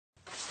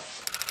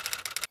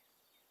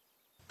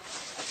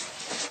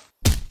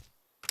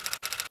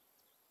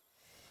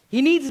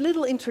He needs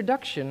little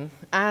introduction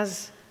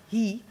as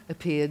he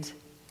appeared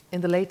in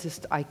the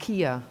latest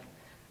IKEA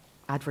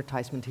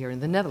advertisement here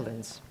in the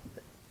Netherlands.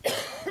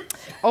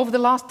 Over the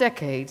last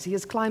decades, he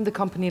has climbed the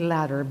company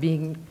ladder,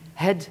 being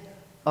head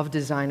of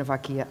design of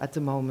IKEA at the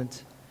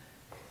moment,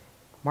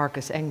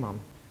 Marcus Engman.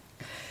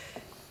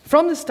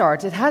 From the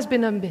start, it has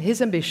been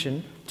his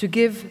ambition to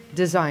give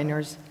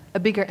designers a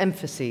bigger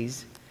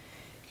emphasis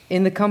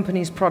in the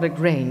company's product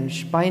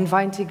range by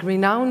inviting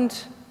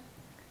renowned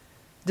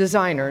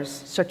designers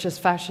such as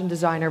fashion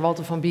designer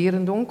Walter van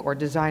Beirendonck or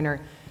designer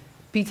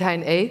Piet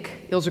Hein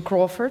Eek, Ilse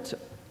Crawford,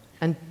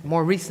 and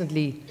more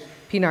recently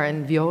Pinar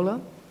and Viola,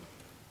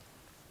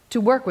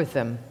 to work with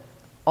them,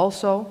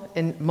 also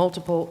in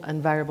multiple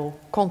and variable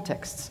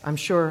contexts. I'm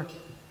sure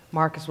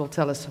Marcus will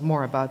tell us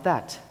more about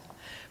that.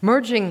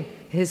 Merging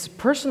his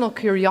personal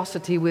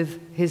curiosity with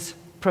his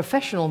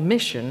professional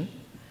mission,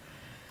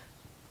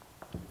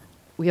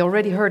 we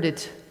already heard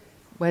it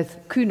with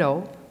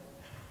Kuno,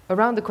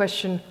 around the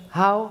question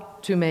how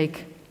to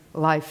make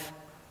life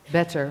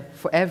better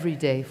for every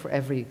day, for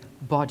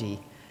everybody.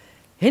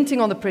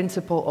 Hinting on the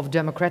principle of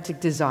democratic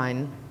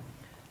design,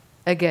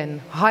 again,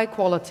 high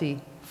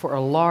quality for a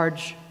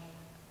large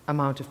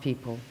amount of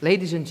people.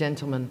 Ladies and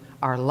gentlemen,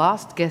 our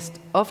last guest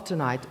of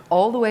tonight,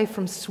 all the way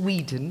from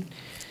Sweden,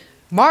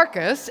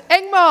 Marcus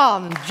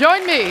Engman.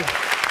 Join me.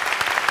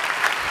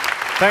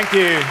 Thank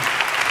you.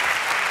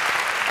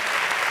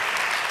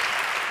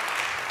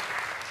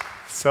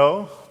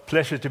 So,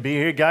 pleasure to be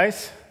here,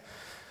 guys.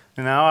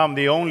 And now I'm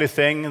the only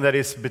thing that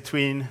is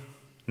between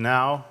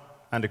now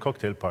and the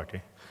cocktail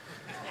party.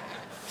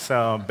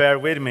 So bear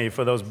with me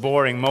for those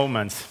boring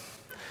moments.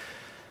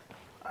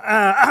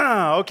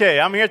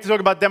 Okay, I'm here to talk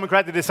about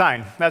democratic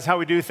design. That's how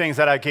we do things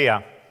at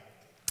IKEA.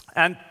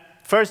 And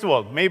first of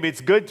all, maybe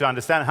it's good to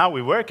understand how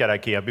we work at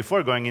IKEA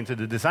before going into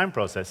the design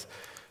process.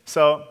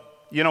 So,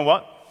 you know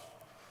what?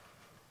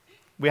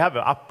 We have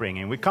an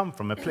upbringing. We come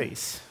from a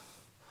place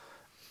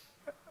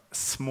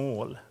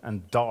small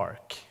and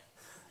dark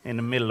in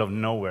the middle of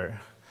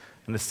nowhere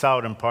in the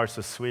southern parts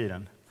of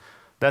Sweden.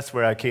 That's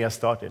where IKEA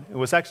started. It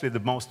was actually the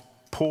most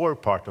poor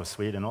part of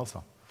Sweden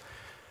also.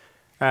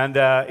 And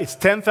it's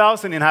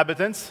 10,000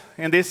 inhabitants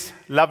in this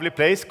lovely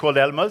place called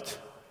Älmhult.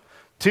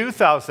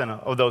 2,000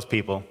 of those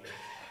people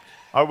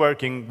are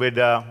working with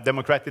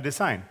democratic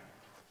design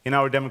in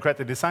our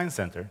Democratic Design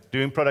Center,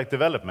 doing product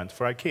development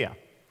for IKEA.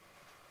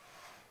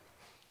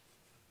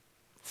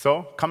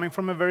 So, coming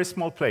from a very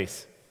small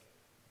place,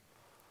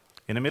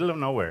 in the middle of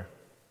nowhere,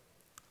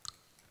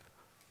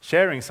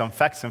 sharing some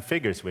facts and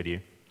figures with you.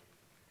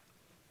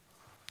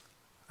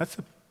 That's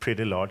a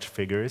pretty large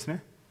figure, isn't it?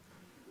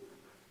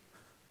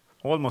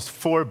 Almost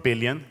 4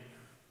 billion.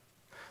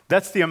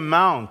 That's the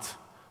amount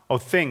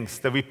of things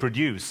that we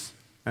produce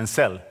and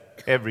sell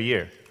every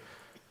year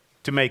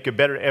to make a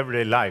better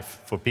everyday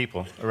life for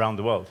people around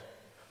the world.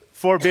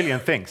 4 billion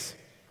things.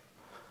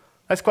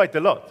 That's quite a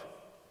lot.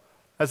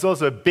 That's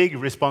also a big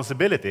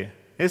responsibility,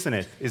 isn't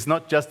it? It's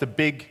not just a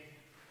big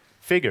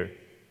figure.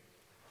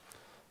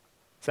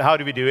 So how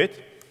do we do it?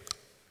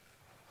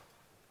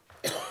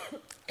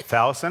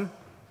 1,000.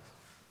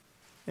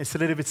 It's a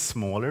little bit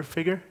smaller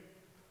figure.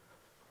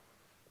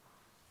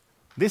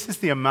 This is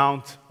the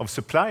amount of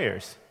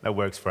suppliers that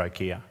works for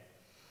IKEA.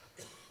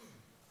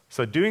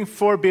 So doing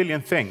 4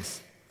 billion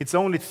things, it's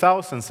only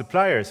 1,000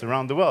 suppliers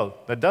around the world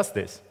that does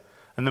this.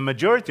 And the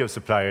majority of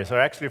suppliers are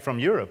actually from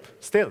Europe,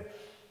 still.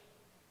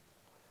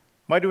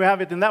 Why do we have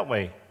it in that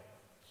way?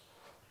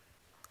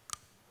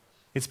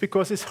 It's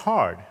because it's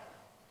hard.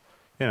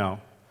 You know,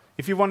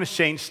 if you want to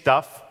change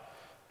stuff,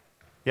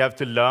 you have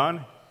to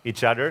learn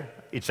each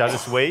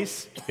other's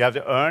ways. You have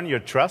to earn your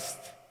trust.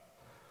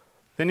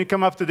 Then you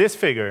come up to this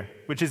figure,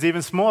 which is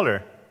even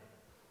smaller.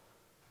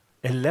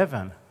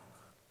 11.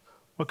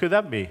 What could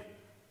that be?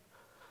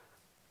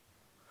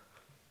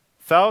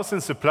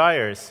 1,000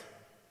 suppliers.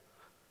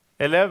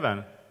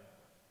 11.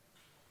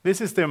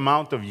 This is the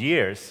amount of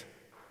years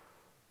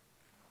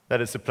that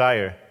a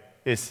supplier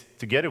is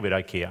together with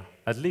IKEA,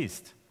 at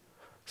least.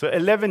 So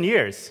 11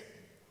 years.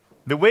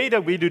 The way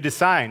that we do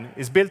design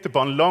is built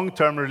upon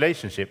long-term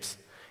relationships.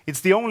 It's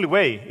the only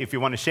way if you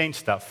want to change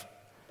stuff.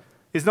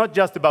 It's not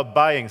just about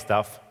buying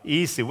stuff,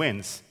 easy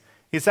wins.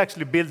 It's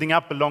actually building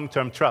up a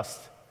long-term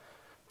trust.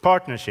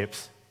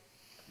 Partnerships.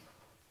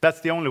 That's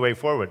the only way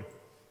forward.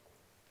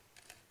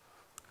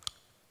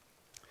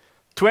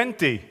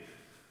 20.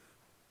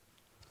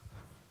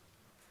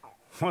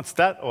 What's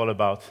that all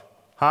about?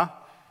 Huh?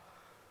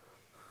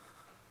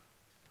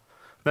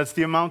 That's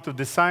the amount of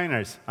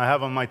designers I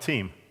have on my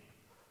team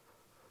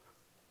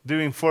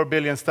doing 4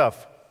 billion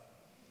stuff.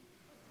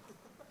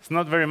 It's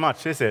not very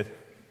much, is it?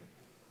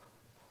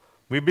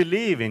 We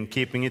believe in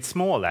keeping it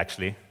small,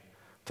 actually,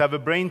 to have a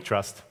brain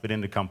trust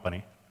within the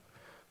company.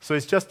 So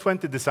it's just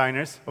 20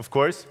 designers, of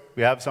course.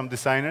 We have some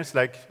designers,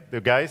 like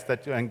the guys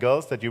and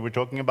girls that you were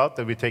talking about,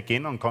 that we take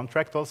in on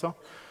contract also.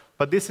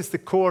 But this is the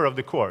core of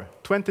the core.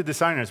 20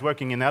 designers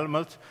working in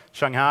Älmhult,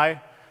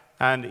 Shanghai,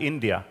 and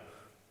India.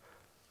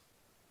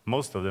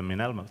 Most of them in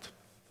Älmhult.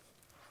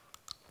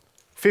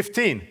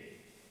 15.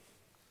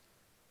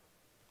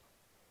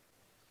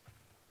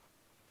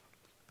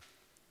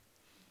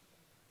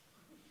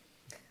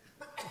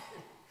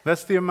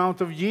 That's the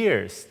amount of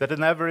years that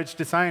an average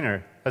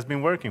designer has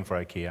been working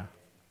for IKEA,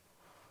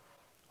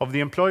 of the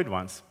employed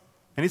ones.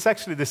 And it's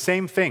actually the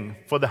same thing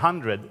for the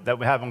 100 that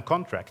we have on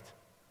contract.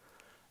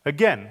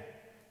 Again,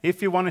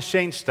 if you want to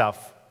change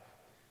stuff,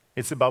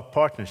 it's about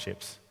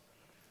partnerships.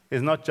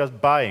 It's not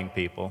just buying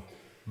people,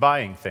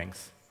 buying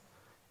things,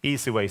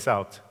 easy ways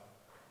out.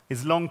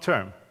 It's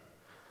long-term.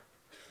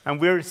 And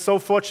we're so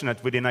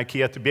fortunate within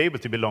IKEA to be able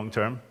to be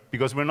long-term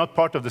because we're not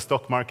part of the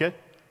stock market.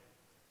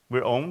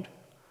 We're owned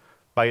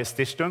by a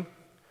Stiftung,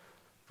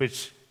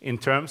 which in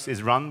terms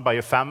is run by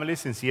a family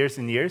since years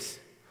and years.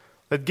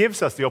 That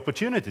gives us the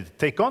opportunity to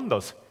take on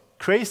those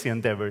crazy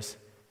endeavors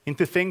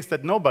into things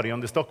that nobody on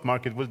the stock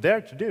market will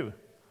dare to do.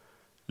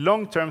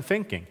 Long-term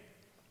thinking.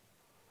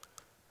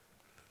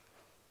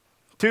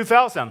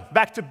 2000,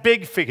 back to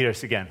big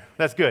figures again.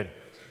 That's good.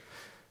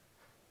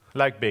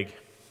 Like big.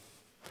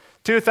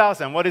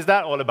 2000, what is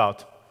that all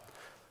about?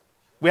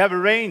 We have a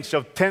range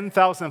of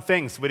 10,000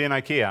 things within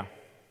IKEA.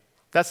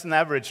 That's an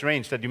average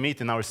range that you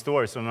meet in our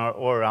stores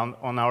or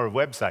on our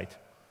website.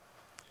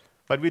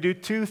 But we do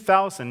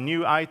 2,000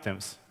 new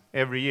items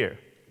every year.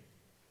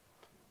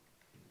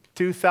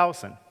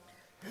 2,000.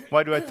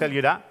 Why do I tell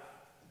you that?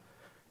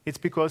 It's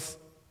because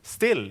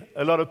still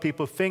a lot of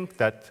people think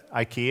that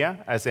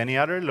IKEA, as any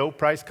other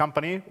low-price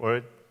company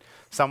or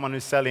someone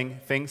who's selling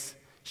things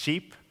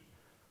cheap,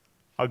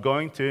 are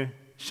going to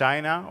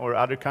China or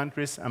other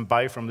countries and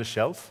buy from the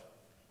shelf.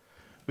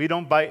 We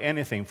don't buy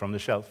anything from the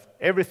shelf.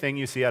 Everything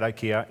you see at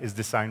IKEA is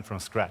designed from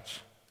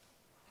scratch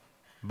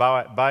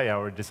by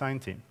our design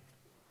team.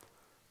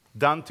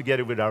 Done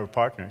together with our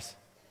partners,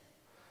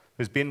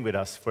 who's been with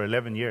us for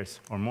 11 years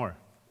or more.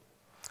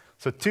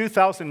 So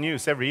 2,000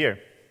 news every year.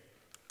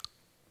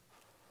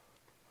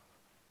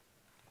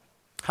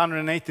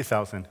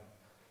 180,000.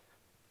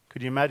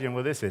 Could you imagine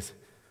what this is?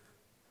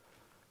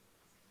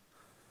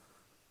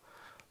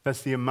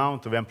 That's the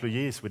amount of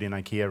employees within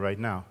IKEA right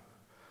now.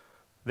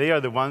 They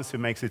are the ones who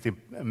makes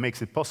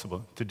it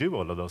possible to do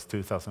all of those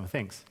 2,000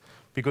 things.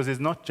 Because it's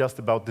not just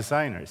about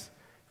designers.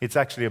 It's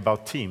actually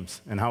about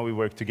teams and how we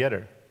work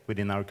together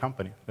within our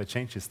company that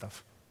changes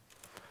stuff.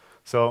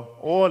 So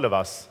all of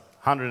us,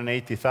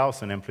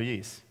 180,000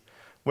 employees,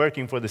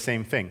 working for the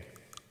same thing.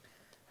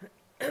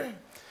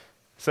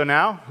 So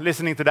now,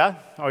 listening to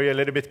that, are you a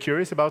little bit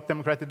curious about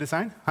democratic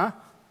design? Huh?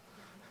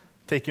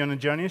 Take you on a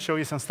journey, show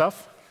you some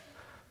stuff?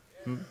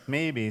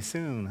 Maybe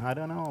soon, I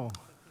don't know.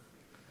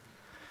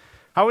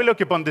 How we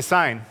look upon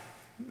design,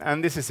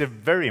 and this is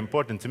very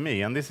important to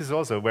me, and this is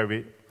also where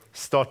we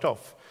start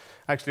off.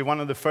 Actually, one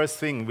of the first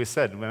things we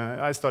said when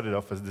I started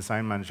off as a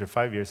design manager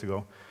 5 years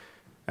ago,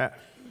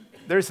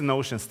 there is a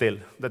notion still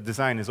that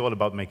design is all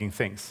about making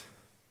things.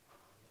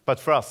 But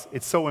for us,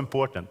 it's so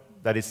important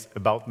that it's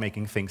about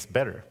making things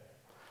better.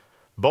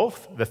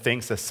 Both the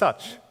things as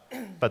such,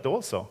 but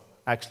also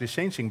actually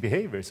changing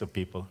behaviors of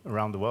people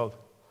around the world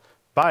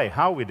by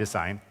how we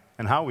design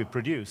and how we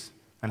produce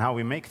and how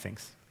we make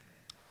things.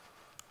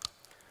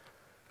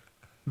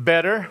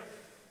 Better.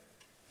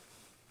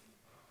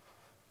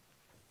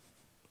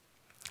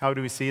 How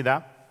do we see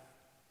that?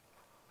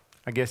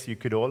 I guess you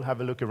could all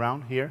have a look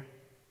around here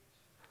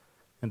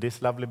in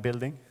this lovely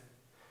building.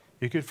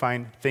 You could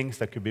find things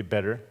that could be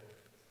better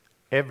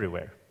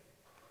everywhere.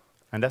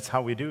 And that's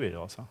how we do it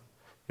also.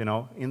 You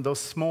know, in those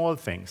small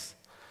things,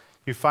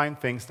 you find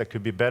things that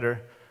could be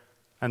better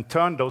and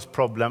turn those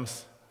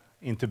problems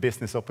into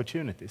business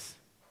opportunities.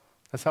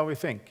 That's how we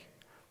think.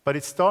 But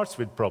it starts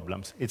with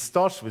problems. It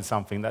starts with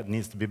something that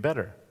needs to be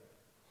better.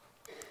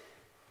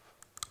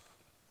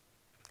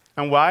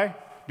 And why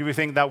do we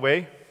think that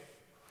way?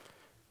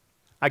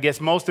 I guess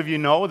most of you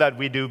know that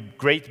we do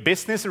great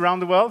business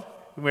around the world.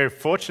 We're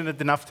fortunate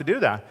enough to do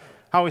that.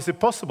 How is it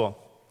possible?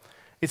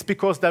 It's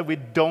because that we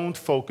don't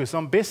focus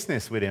on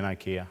business within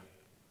IKEA.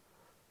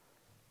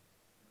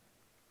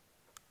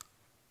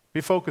 We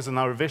focus on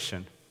our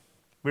vision.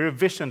 We're a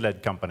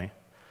vision-led company.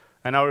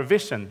 And our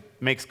vision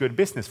makes good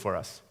business for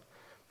us.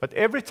 But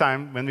every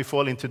time when we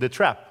fall into the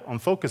trap on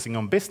focusing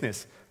on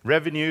business,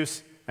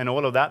 revenues, and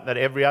all of that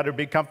every other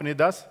big company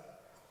does,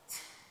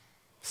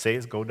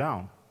 sales go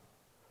down.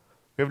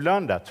 We've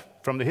learned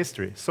that from the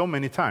history so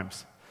many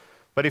times.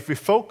 But if we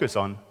focus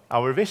on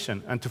our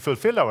vision and to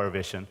fulfill our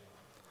vision,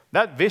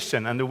 that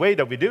vision and the way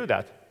that we do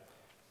that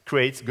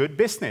creates good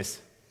business.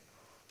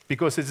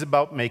 Because it's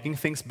about making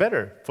things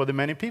better for the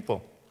many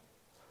people.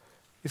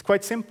 It's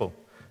quite simple.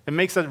 It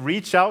makes us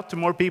reach out to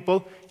more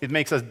people. It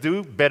makes us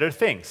do better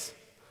things.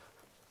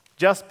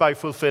 Just by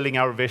fulfilling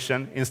our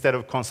vision instead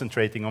of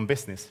concentrating on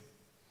business.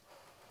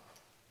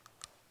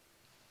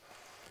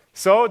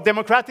 So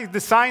democratic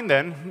design,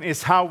 then,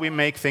 is how we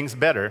make things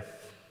better.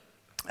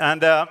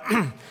 And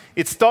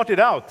it started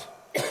out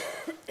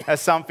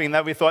as something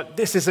that we thought,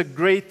 this is a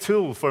great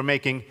tool for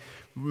making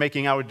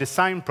our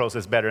design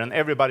process better, and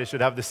everybody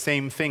should have the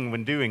same thing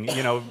when doing,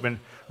 when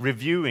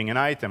reviewing an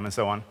item and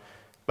so on.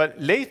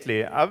 But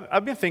lately,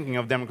 I've been thinking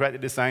of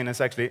democratic design as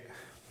actually,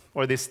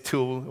 or this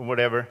tool or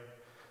whatever.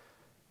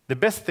 The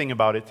best thing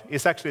about it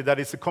is actually that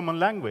it's a common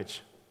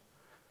language.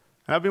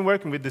 And I've been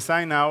working with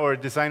design now, or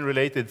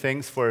design-related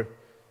things, for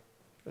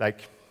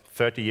like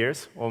 30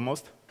 years,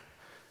 almost.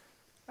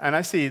 And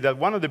I see that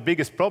one of the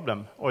biggest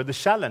problems, or the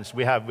challenge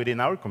we have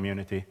within our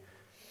community,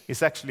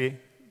 is actually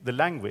the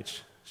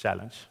language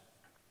challenge.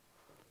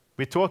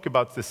 We talk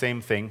about the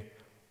same thing,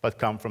 but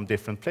come from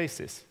different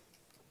places.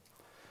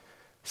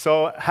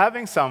 So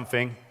having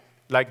something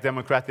like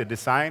democratic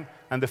design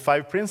and the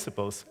 5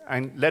 principles,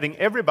 and letting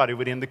everybody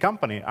within the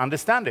company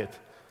understand it,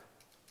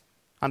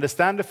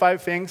 understand the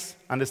 5 things,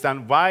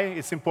 understand why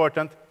it's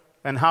important,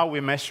 and how we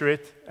measure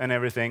it, and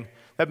everything,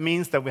 that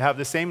means that we have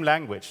the same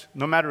language,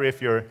 no matter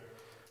if you're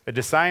a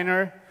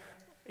designer,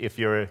 if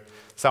you're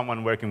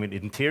someone working with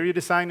interior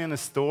design in a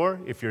store,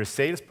 if you're a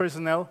sales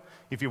personnel,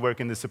 if you work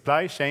in the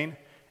supply chain,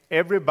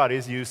 everybody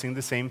is using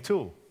the same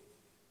tool.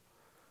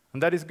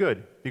 And that is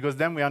good, because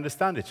then we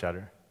understand each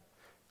other.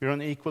 We're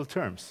on equal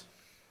terms.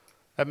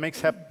 That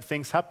makes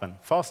things happen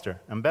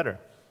faster and better.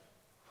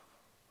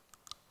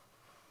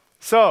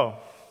 So,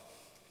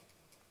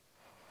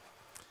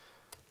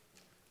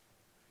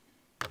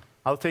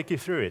 I'll take you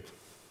through it.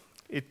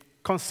 It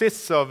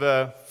consists of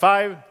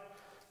 5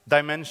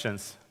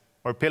 dimensions,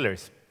 or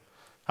pillars,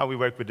 how we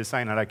work with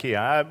design at IKEA.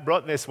 I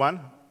brought this one.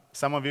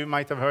 Some of you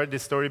might have heard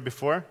this story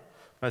before,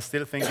 but I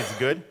still think it's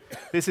good.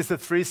 This is the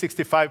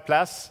 365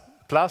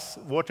 Plus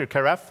water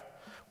carafe.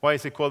 Why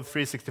is it called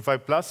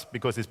 365 Plus?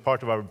 Because it's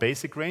part of our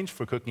basic range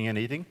for cooking and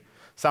eating,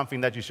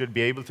 something that you should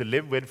be able to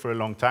live with for a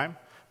long time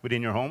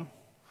within your home.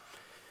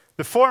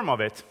 The form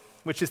of it,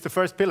 which is the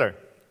first pillar,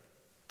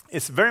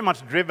 is very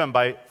much driven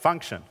by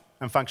function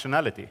and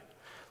functionality.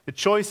 The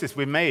choices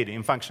we made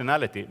in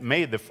functionality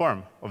made the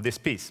form of this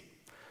piece.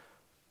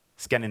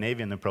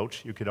 Scandinavian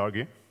approach, you could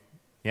argue.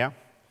 Yeah?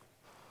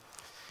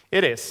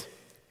 It is.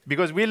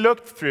 Because we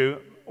looked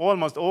through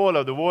almost all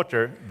of the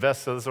water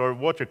vessels or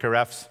water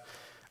carafes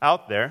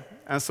out there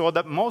and saw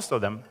that most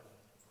of them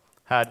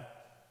had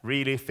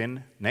really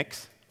thin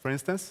necks, for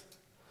instance.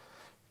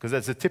 Because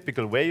that's a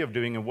typical way of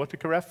doing a water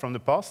carafe from the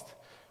past.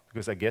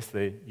 Because I guess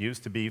they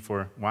used to be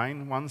for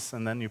wine once,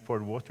 and then you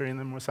poured water in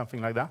them or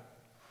something like that.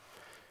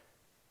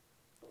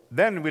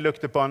 Then we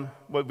looked upon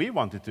what we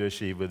wanted to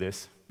achieve with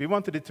this. We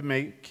wanted it to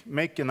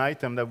make an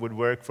item that would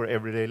work for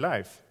everyday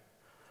life.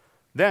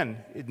 Then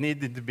it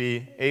needed to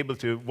be able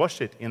to wash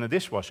it in a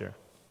dishwasher.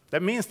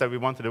 That means that we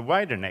wanted a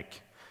wider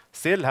neck,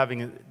 still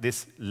having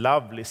this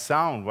lovely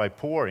sound while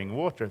pouring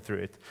water through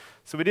it.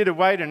 So we did a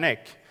wider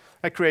neck.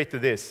 I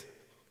created this.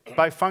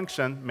 By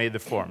function, made the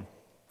form.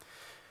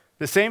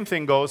 The same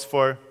thing goes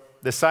for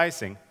the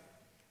sizing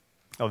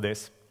of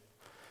this.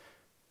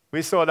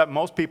 We saw that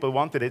most people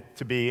wanted it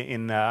to be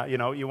in,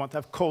 you want to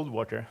have cold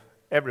water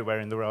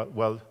everywhere in the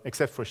world,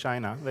 except for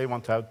China. They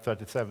want to have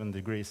 37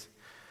 degrees.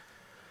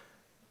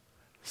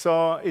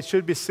 So it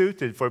should be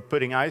suited for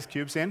putting ice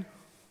cubes in.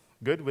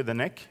 Good with the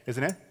neck,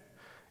 isn't it?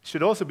 It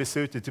should also be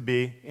suited to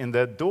be in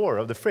the door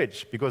of the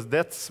fridge, because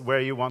that's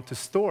where you want to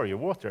store your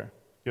water,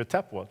 your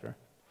tap water.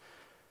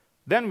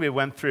 Then we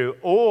went through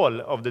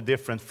all of the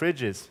different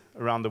fridges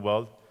around the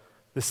world,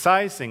 the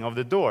sizing of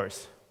the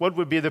doors. What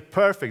would be the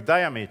perfect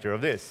diameter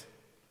of this?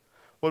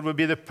 What would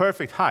be the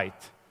perfect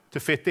height to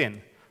fit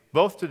in,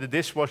 both to the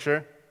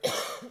dishwasher,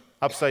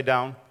 upside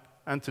down,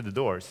 and to the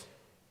doors?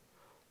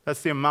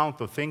 That's the amount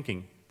of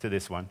thinking to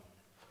this one.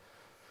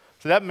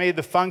 So that made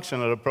the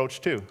functional approach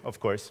too, of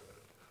course,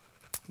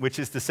 which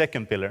is the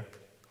second pillar.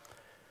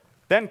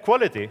 Then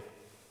quality.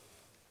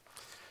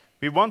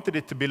 We wanted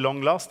it to be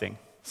long-lasting.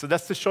 So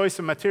that's the choice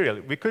of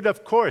material. We could,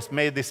 of course,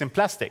 made this in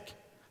plastic.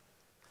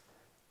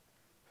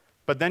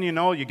 But then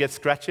you get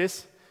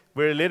scratches.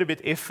 We're a little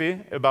bit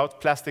iffy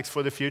about plastics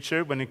for the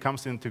future when it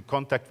comes into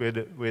contact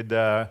with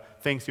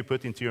things you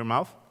put into your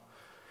mouth.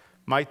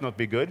 Might not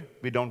be good.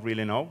 We don't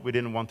really know. We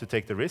didn't want to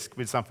take the risk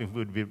with something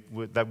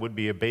that would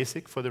be a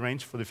basic for the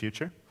range for the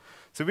future.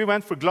 So we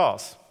went for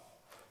glass,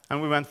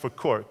 and we went for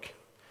cork.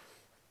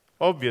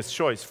 Obvious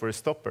choice for a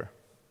stopper.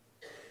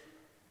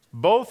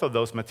 Both of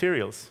those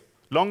materials,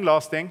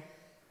 long-lasting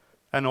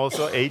and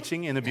also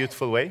aging in a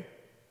beautiful way,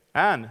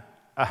 and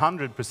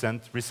 100%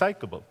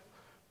 recyclable,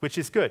 which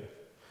is good.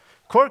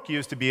 Cork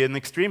used to be an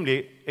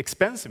extremely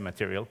expensive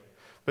material,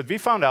 but we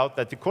found out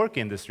that the cork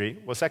industry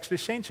was actually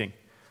changing,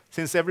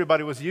 since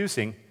everybody was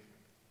using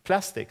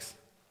plastics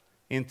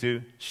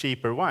into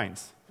cheaper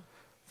wines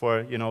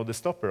for the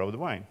stopper of the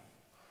wine.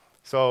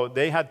 So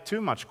they had too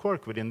much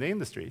cork within the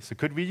industry. So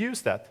could we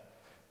use that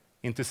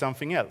into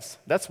something else?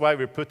 That's why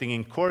we're putting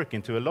in cork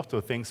into a lot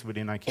of things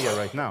within IKEA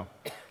right now.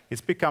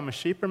 It's become a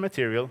cheaper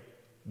material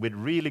with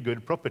really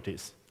good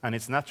properties, and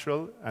it's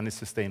natural and it's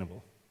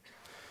sustainable.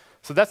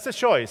 So that's the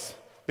choice.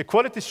 The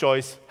quality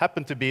choice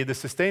happened to be the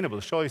sustainable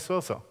choice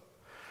also.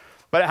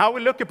 But how we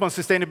look upon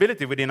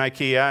sustainability within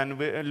IKEA, and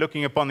we're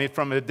looking upon it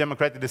from a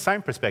democratic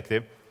design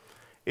perspective,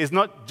 is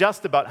not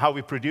just about how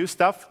we produce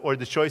stuff or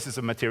the choices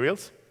of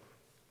materials.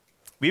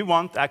 We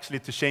want actually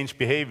to change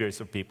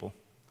behaviors of people.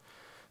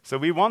 So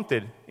we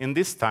wanted, in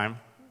this time,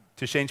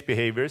 to change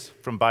behaviors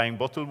from buying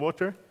bottled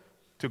water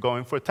to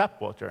going for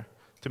tap water,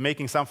 to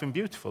making something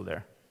beautiful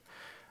there.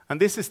 And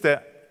this is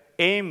the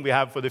aim we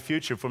have for the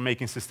future for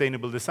making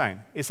sustainable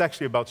design. It's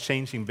actually about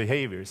changing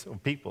behaviors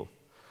of people,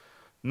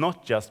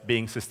 not just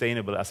being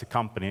sustainable as a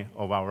company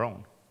of our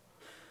own.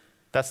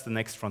 That's the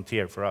next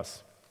frontier for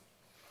us.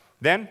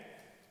 Then,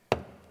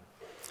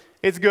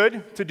 it's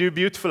good to do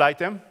beautiful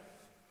item.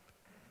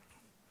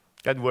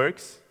 That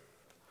works.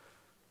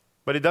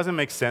 But it doesn't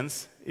make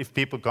sense if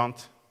people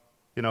can't,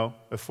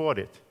 afford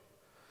it.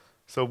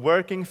 So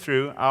working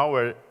through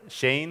our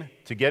chain,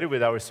 together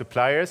with our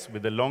suppliers,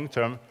 with the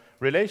long-term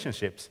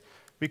relationships,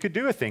 we could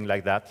do a thing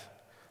like that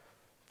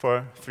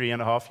for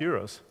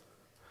 €3.50.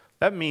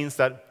 That means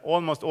that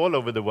almost all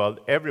over the world,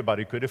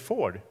 everybody could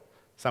afford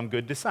some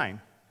good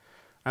design.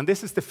 And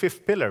this is the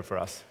fifth pillar for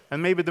us,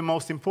 and maybe the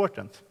most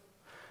important.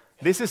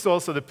 This is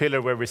also the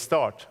pillar where we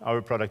start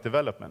our product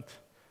development.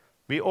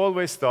 We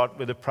always start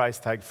with the price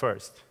tag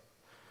first.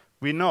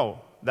 We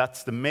know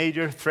that's the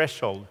major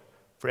threshold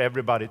for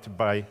everybody to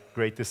buy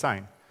great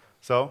design.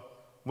 So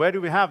where do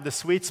we have the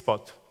sweet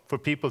spot for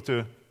people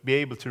to be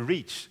able to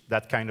reach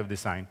that kind of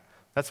design?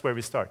 That's where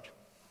we start.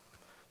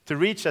 To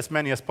reach as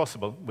many as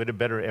possible with a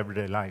better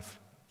everyday life.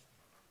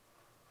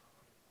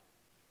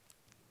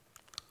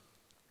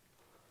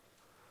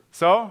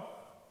 So,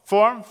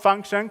 form,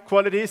 function,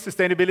 quality,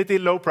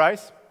 sustainability, low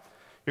price.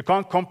 You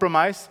can't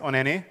compromise on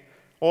any.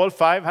 All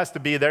five has to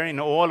be there in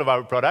all of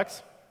our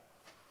products.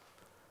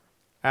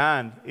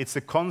 And it's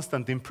a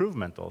constant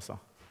improvement also.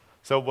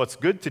 So what's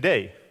good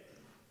today,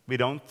 we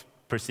don't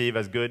perceive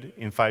as good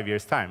in 5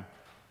 years' time.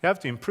 You have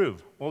to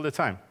improve all the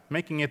time,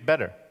 making it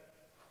better.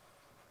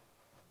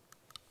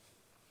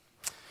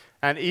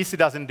 And easy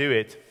doesn't do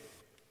it.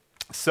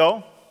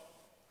 So,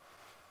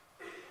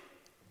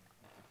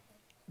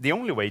 the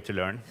only way to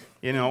learn,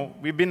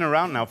 we've been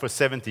around now for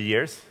 70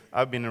 years.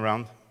 I've been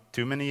around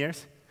too many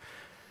years.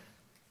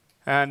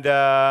 And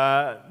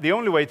the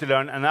only way to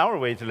learn, and our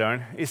way to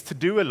learn, is to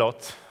do a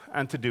lot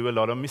and to do a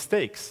lot of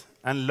mistakes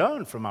and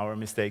learn from our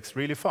mistakes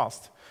really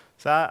fast.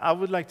 So I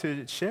would like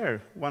to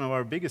share one of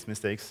our biggest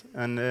mistakes.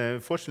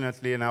 And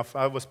fortunately enough,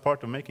 I was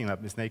part of making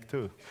that mistake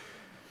too.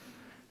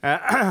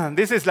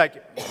 This is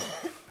like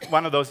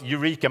one of those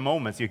eureka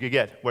moments you could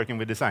get working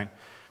with design.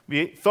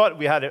 We thought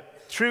we had a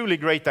truly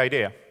great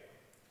idea.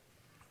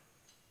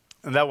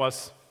 And that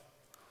was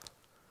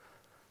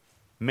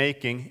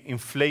making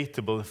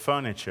inflatable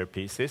furniture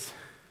pieces.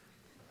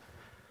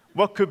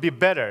 What could be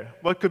better?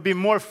 What could be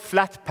more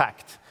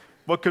flat-packed?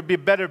 What could be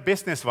better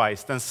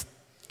business-wise than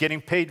getting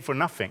paid for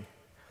nothing?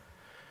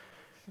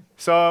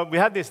 So we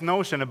had this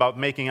notion about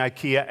making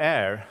IKEA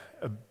Air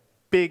a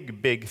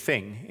big, big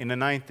thing in the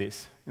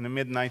 90s. In the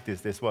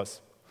mid-90s, this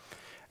was.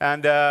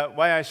 And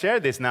why I share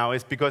this now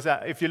is because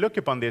if you look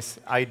upon this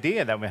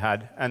idea that we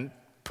had and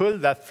pull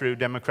that through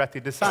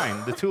democratic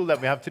design, the tool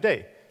that we have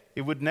today,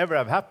 it would never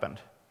have happened.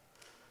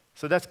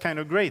 So that's kind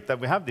of great that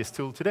we have this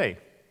tool today.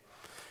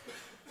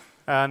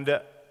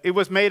 And it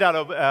was made out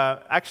of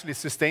actually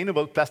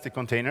sustainable plastic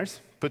containers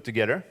put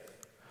together,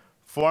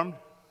 formed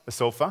a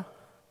sofa,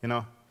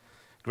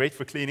 great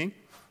for cleaning.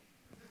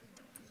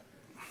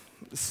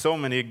 So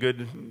many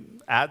good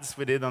ads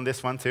we did on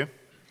this one too.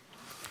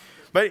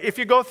 But if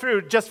you go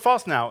through just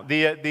fast now,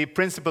 the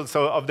principles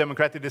of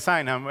democratic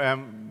design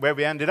and where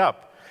we ended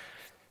up.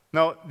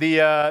 Now,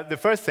 the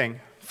first thing,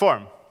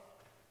 form.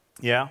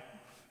 Yeah,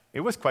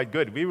 it was quite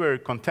good. We were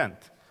content.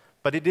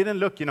 But it didn't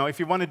look, if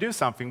you want to do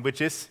something,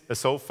 which is a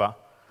sofa,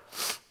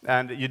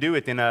 and you do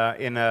it in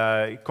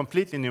a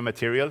completely new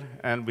material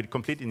and with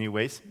completely new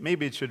ways,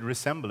 maybe it should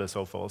resemble a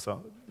sofa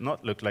also,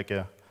 not look like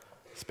a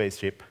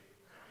spaceship,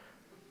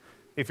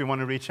 if you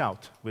want to reach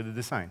out with the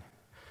design.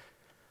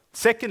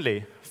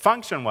 Secondly,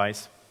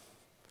 function-wise,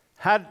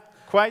 had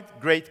quite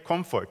great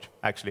comfort,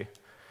 actually.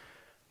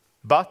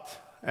 But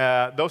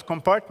those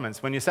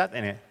compartments, when you sat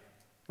in it,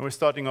 were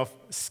starting off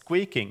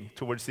squeaking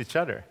towards each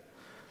other.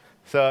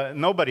 So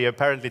nobody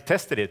apparently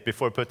tested it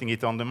before putting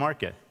it on the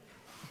market.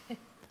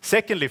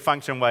 Secondly,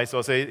 function-wise,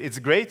 also, it's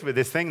great with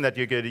this thing that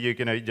you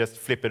can just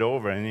flip it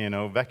over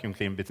and vacuum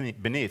clean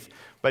beneath.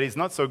 But it's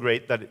not so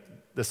great that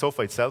the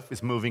sofa itself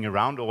is moving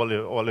around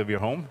all of your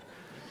home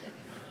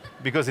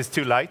because it's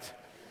too light.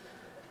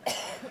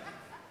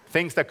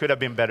 Things that could have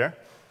been better.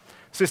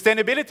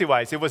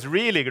 Sustainability-wise, it was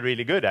really,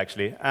 really good,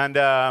 actually.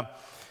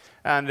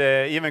 And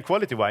even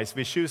quality-wise,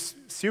 we choose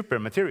super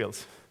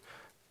materials.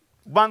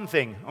 One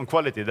thing on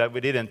quality that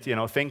we didn't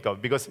think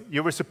of, because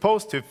you were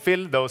supposed to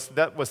fill those,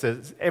 that was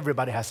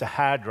everybody has a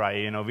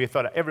hairdryer. We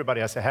thought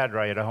everybody has a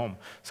hairdryer at home.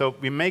 So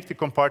we make the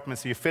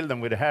compartments, so you fill them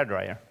with a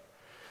hairdryer.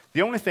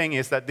 The only thing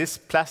is that this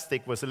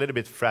plastic was a little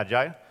bit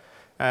fragile.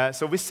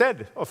 So we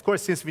said, of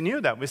course, since we knew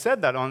that, we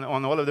said that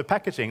on all of the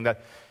packaging,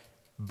 that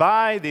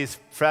buy these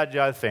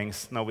fragile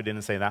things. No, we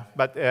didn't say that.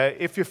 But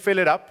if you fill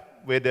it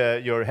up with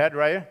your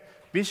hairdryer,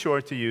 be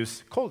sure to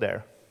use cold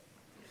air.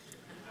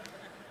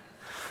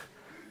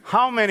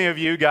 How many of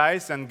you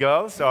guys and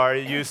girls are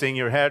using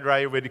your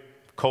hairdryer with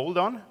cold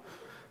on?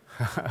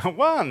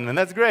 One, and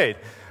that's great.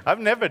 I've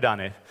never done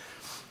it.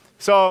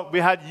 So we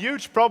had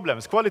huge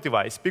problems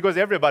quality-wise because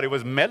everybody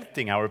was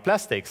melting our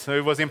plastics, so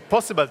it was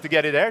impossible to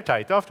get it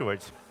airtight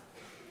afterwards.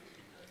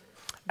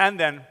 And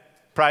then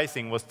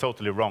pricing was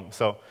totally wrong.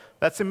 So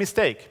that's a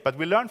mistake, but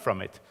we learned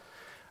from it.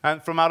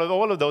 And from out of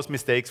all of those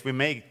mistakes, we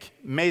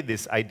made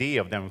this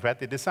idea of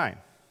democratic design.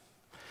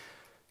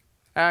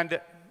 And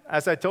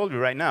as I told you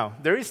right now,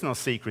 there is no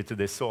secret to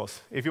this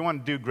sauce. If you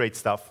want to do great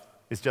stuff,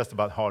 it's just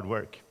about hard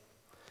work.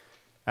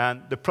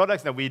 And the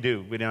products that we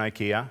do within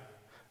IKEA,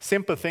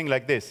 simple thing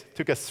like this,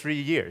 took us 3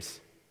 years.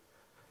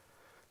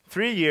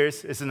 3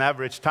 years is an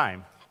average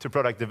time to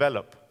product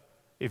develop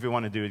if you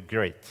want to do it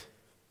great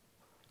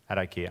at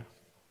IKEA.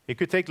 It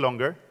could take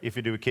longer if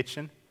you do a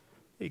kitchen.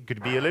 It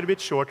could be a little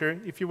bit shorter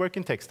if you work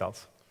in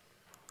textiles.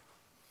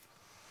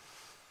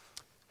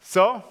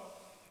 So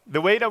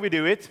the way that we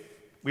do it,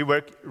 we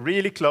work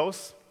really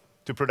close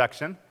to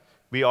production.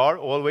 We are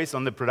always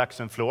on the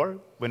production floor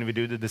when we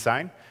do the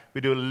design.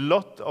 We do a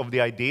lot of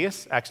the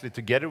ideas actually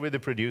together with the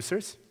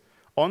producers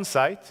on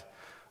site.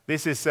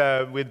 This is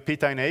with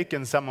Pita and Ake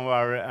and some of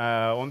our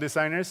own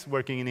designers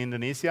working in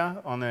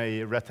Indonesia on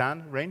a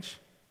rattan range.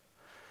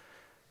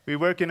 We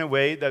work in a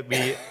way that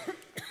we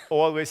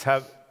always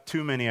have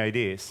too many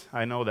ideas.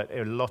 I know that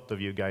a lot of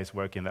you guys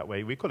work in that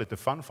way. We call it the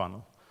fun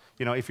funnel.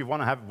 You know, if you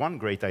want to have one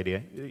great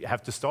idea, you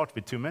have to start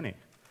with too many.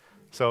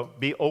 So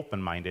be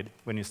open-minded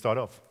when you start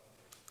off.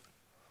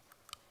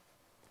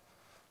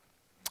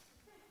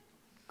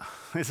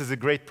 This is a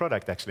great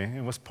product, actually.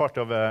 It was part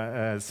of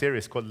a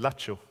series called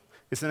Lacho.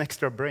 It's an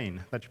extra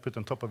brain that you put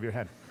on top of your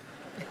head.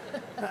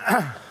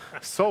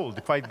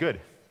 Sold quite good.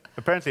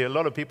 Apparently, a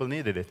lot of people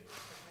needed it.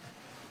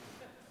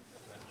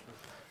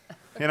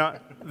 You know,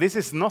 this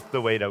is not the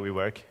way that we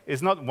work.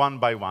 It's not one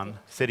by one,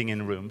 sitting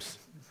in rooms.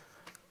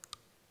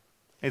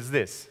 It's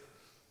this.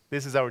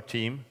 This is our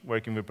team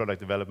working with product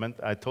development.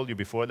 I told you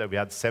before that we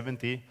had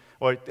 70,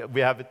 or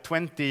we have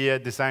 20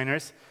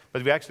 designers,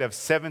 but we actually have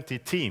 70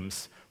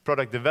 teams,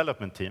 product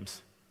development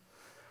teams.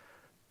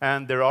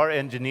 And there are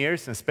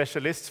engineers and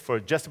specialists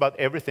for just about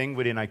everything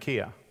within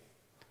IKEA.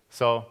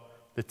 So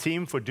the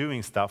team for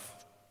doing stuff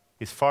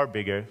is far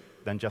bigger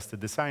than just the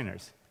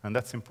designers, and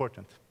that's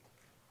important.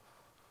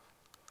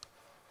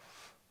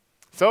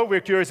 So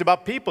we're curious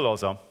about people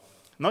also,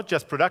 not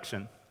just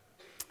production.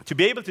 To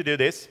be able to do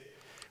this,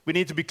 we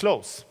need to be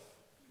close.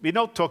 We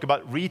don't talk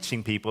about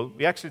reaching people.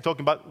 We actually talk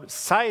about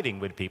siding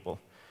with people,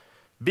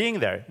 being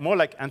there, more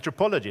like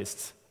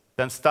anthropologists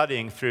than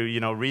studying through, you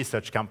know,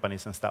 research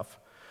companies and stuff.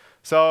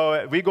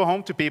 So we go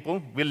home to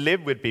people, we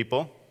live with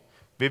people,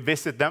 we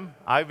visit them,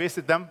 I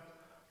visit them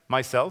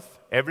myself.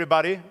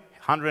 Everybody,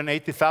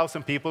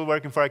 180,000 people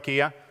working for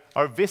IKEA,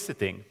 are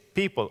visiting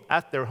people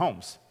at their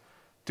homes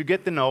to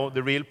get to know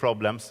the real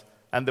problems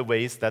and the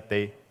ways that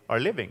they are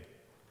living.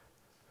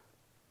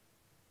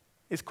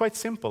 It's quite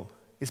simple.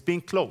 It's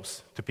being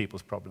close to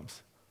people's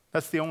problems.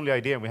 That's the only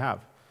idea we have.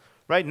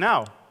 Right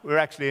now, we're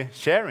actually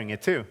sharing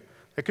it too.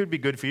 That could be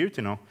good for you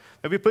to know.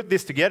 That we put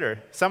this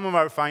together. Some of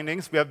our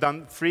findings, we have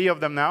done 3 of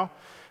them now,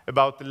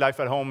 about life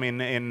at home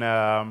in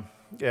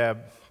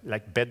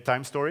like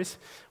bedtime stories,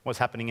 what's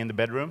happening in the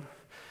bedroom,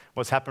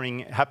 what's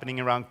happening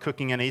around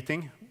cooking and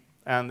eating.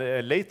 And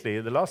lately,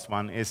 the last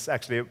one is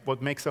actually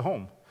what makes a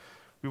home.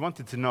 We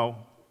wanted to know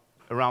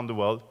around the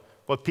world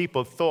what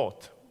people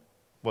thought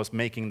was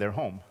making their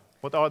home.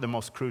 What are the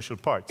most crucial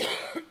parts?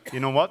 You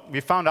know what?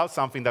 We found out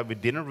something that we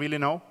didn't really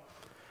know.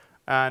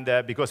 And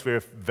because we're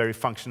a very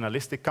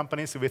functionalistic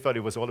company, so we thought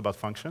it was all about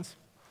functions.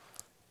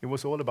 It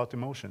was all about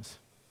emotions.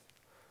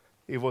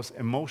 It was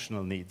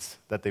emotional needs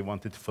that they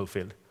wanted to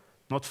fulfill,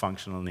 not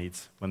functional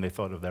needs when they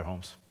thought of their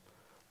homes.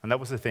 And that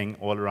was the thing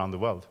all around the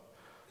world.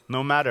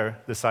 No matter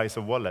the size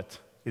of wallet,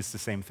 it's the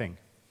same thing.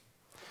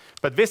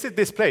 But visit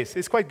this place.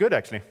 It's quite good,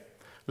 actually.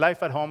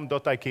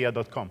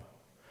 lifeathome.ikea.com.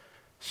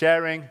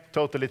 Sharing,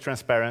 totally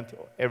transparent,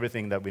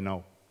 everything that we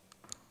know.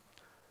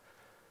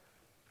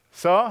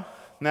 So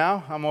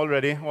now I'm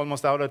already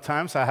almost out of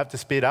time, so I have to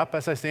speed up,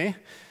 as I see.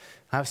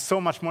 I have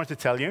so much more to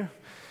tell you.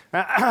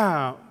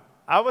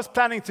 I was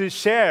planning to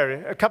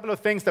share a couple of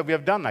things that we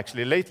have done,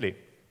 actually, lately,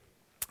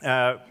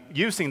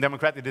 using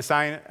democratic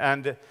design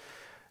and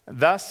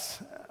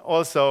thus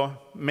also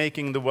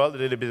making the world a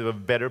little bit of a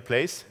better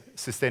place,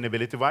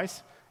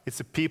 sustainability-wise. It's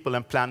a people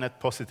and planet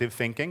positive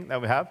thinking that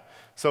we have.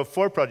 So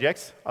 4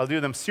 projects. I'll do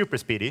them super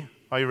speedy.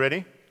 Are you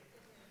ready?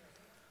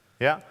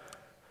 Yeah.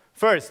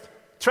 First,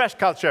 trash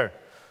culture.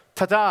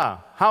 Ta-da!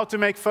 How to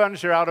make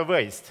furniture out of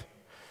waste.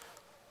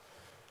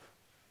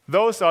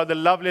 Those are the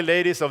lovely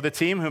ladies of the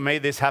team who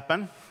made this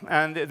happen.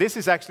 And this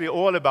is actually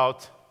all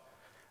about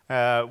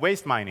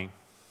waste mining.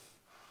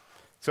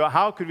 So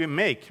how could we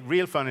make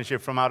real furniture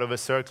from out of a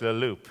circular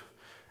loop?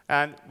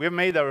 And we've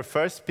made our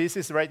first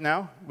pieces right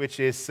now, which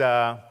is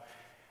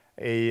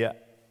a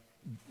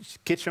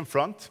kitchen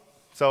front.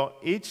 So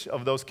each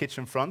of those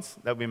kitchen fronts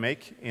that we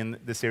make in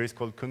the series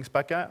called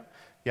Kungsbacka,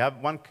 you have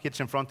one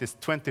kitchen front is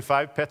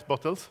 25 PET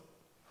bottles.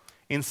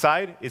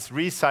 Inside, it's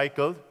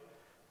recycled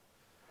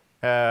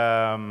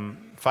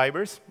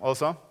fibers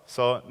also,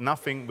 so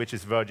nothing which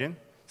is virgin.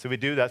 So we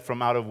do that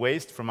from out of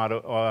waste, from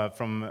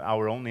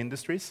our own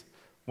industries.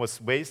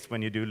 What's waste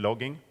when you do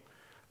logging,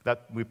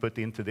 that we put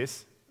into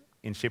this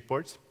in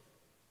chipboards.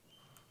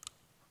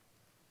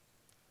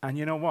 And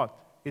you know what?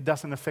 it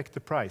doesn't affect the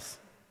price.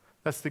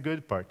 That's the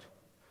good part.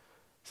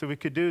 So we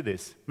could do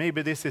this.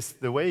 Maybe this is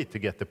the way to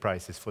get the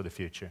prices for the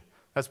future.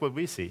 That's what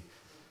we see.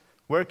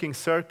 Working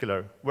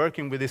circular,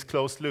 working with this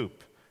closed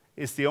loop,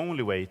 is the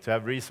only way to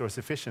have resource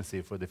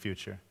efficiency for the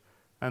future.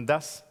 And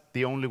thus,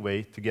 the only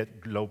way to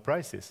get low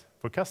prices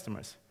for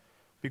customers.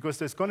 Because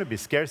there's going to be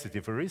scarcity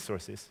for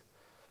resources.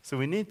 So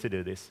we need to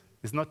do this.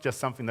 It's not just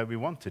something that we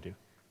want to do.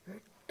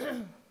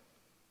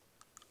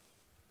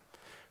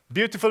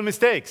 Beautiful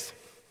mistakes.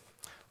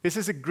 This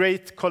is a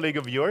great colleague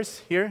of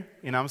yours here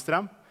in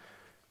Amsterdam,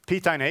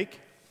 Piet Eyck.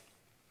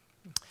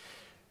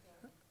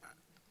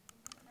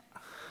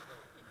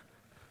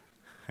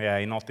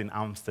 Yeah, not in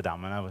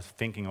Amsterdam, and I was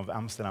thinking of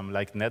Amsterdam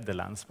like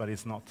Netherlands, but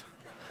it's not.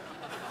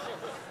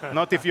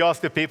 Not if you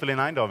ask the people in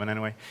Eindhoven,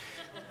 anyway.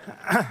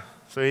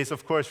 So he's,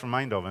 of course, from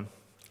Eindhoven.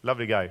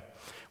 Lovely guy.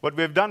 What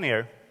we've done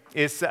here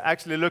is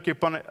actually look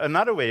upon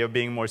another way of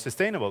being more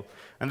sustainable,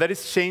 and that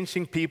is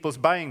changing people's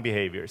buying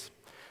behaviors.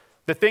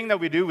 The thing that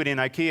we do within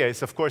IKEA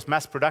is, of course,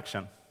 mass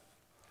production.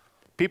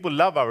 People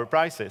love our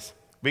prices.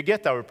 We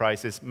get our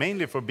prices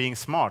mainly for being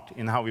smart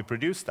in how we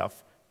produce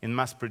stuff in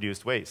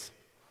mass-produced ways.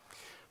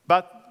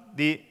 But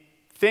the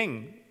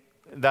thing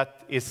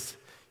that is,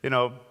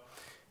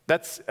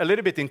 that's a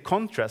little bit in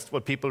contrast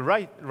what people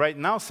right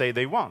now say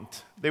they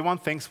want. They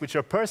want things which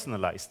are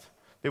personalized.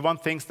 They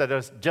want things that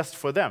are just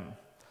for them,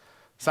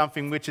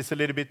 something which is a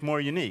little bit more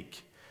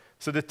unique.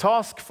 So the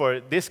task for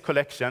this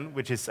collection,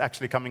 which is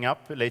actually coming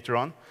up later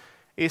on,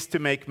 is to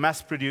make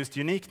mass-produced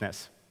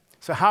uniqueness.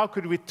 So how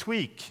could we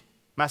tweak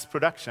mass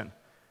production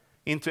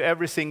into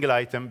every single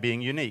item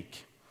being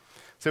unique?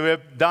 So we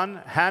have done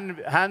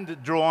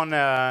hand-drawn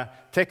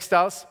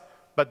textiles,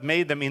 but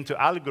made them into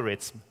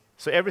algorithms.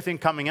 So everything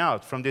coming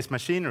out from this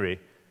machinery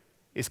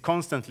is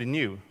constantly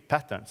new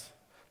patterns.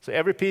 So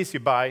every piece you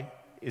buy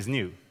is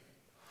new.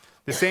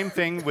 The same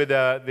thing with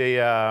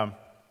the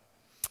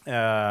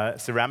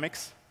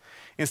ceramics.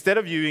 Instead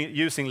of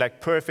using like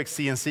perfect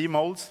CNC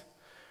molds,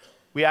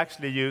 we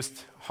actually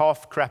used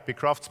half-crappy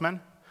craftsmen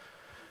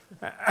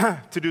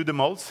to do the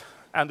molds,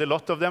 and a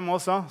lot of them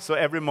also. So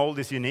every mold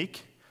is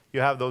unique.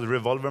 You have those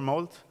revolver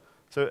molds.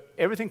 So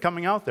everything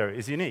coming out there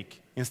is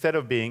unique, instead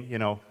of being,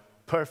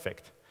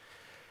 perfect.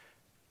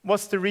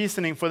 What's the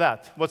reasoning for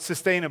that? What's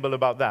sustainable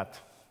about that?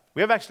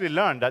 We have actually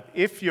learned that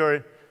if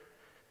you're...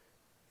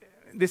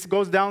 This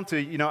goes down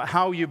to,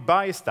 how you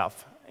buy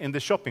stuff in the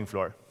shopping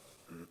floor.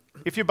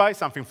 If you buy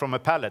something from a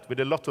pallet with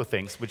a lot of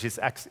things, which is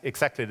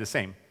exactly the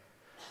same,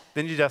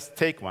 then you just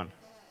take one.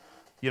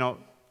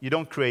 You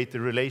don't create a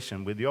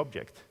relation with the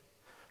object.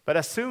 But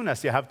as soon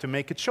as you have to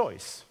make a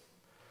choice,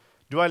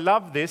 do I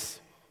love this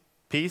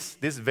piece,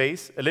 this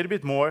vase, a little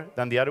bit more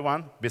than the other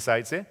one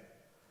besides it?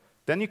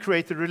 Then you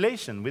create a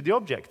relation with the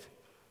object.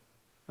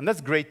 And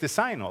that's great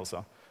design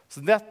also.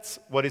 So that's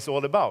what it's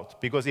all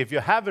about. Because if you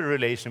have a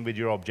relation with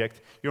your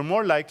object, you're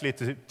more likely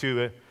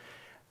to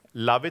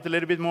love it a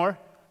little bit more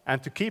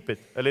and to keep it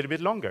a little bit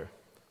longer.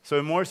 So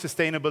a more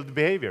sustainable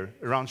behavior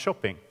around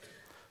shopping.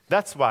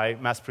 That's why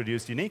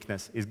mass-produced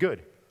uniqueness is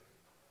good.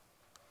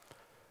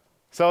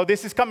 So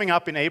this is coming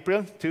up in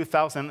April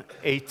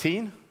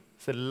 2018.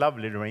 It's a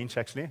lovely range,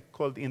 actually,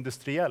 called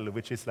Industriell,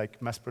 which is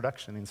like mass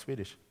production in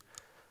Swedish.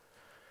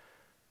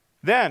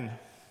 Then,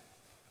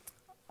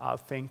 I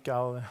think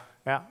I'll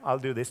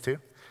do this too.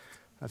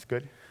 That's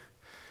good.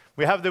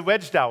 We have the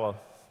wedge dowel.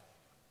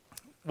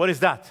 What is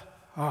that?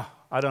 Oh,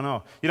 I don't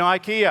know.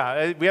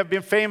 IKEA, we have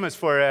been famous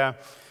for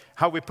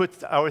how we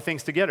put our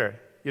things together.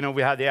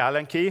 We had the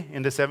Allen key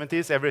in the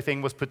 70s.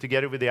 Everything was put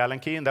together with the Allen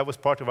key, and that was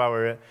part of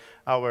our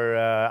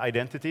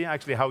identity,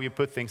 actually, how you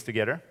put things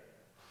together.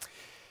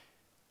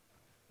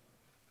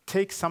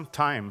 Take some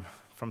time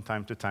from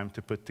time to time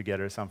to put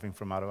together something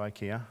from out of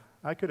IKEA.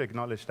 I could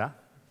acknowledge that.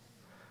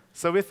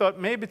 So we thought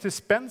maybe to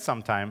spend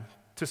some time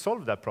to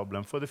solve that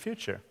problem for the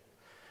future.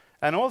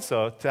 And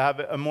also to have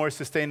a more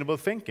sustainable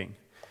thinking.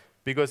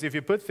 Because if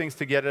you put things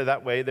together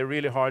that way, they're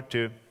really hard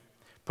to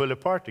pull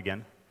apart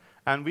again.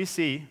 And we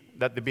see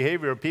that the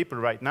behavior of people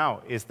right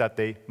now is that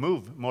they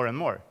move more and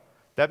more.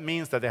 That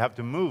means that they have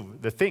to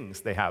move the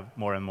things they have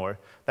more and more.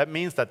 That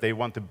means that they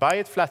want to buy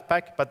it flat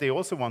pack, but they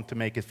also want to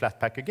make it flat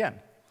pack again.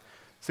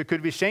 So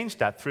could we change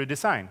that through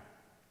design?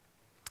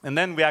 And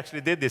then we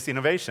actually did this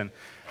innovation.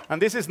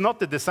 And this is not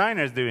the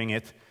designers doing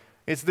it.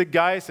 It's the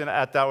guys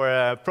at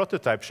our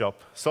prototype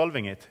shop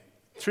solving it.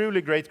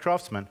 Truly great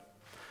craftsmen.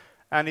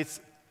 And it's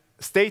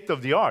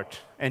state-of-the-art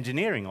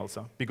engineering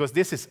also, because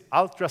this is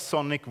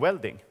ultrasonic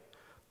welding.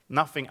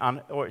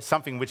 Or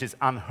something which is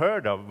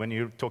unheard of when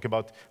you talk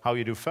about how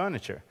you do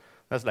furniture.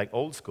 That's like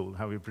old school,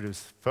 how we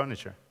produce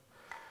furniture.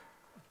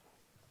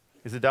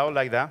 Is the dowel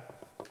like that?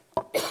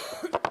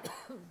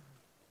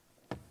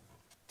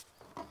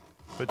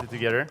 Put it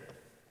together.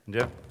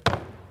 Yeah.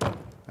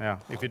 Yeah,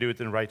 if you do it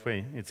in the right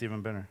way, it's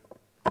even better.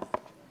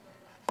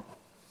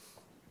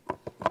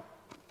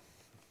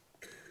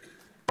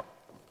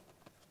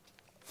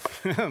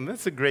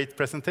 That's a great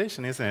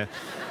presentation, isn't it?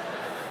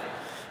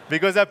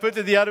 Because I put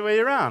it the other way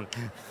around.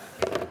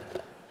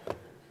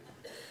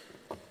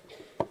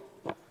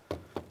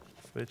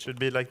 So it should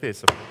be like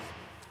this, of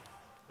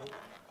course.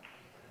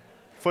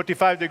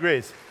 45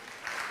 degrees.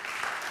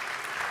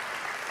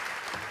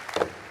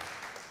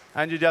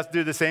 And you just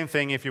do the same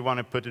thing if you want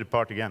to put it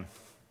apart again.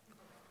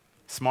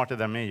 Smarter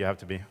than me, you have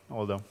to be,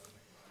 although.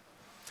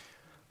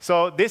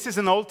 So this is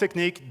an old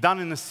technique done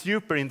in a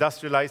super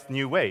industrialized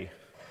new way.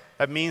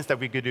 That means that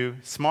we could do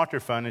smarter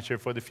furniture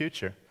for the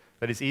future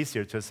that is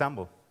easier to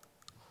assemble.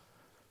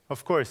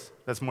 Of course,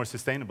 that's more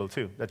sustainable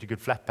too, that you could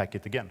flat pack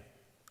it again.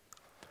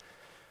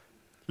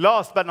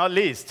 Last but not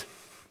least,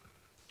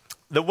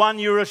 the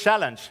 €1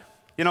 challenge.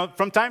 You know,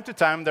 from time to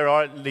time, there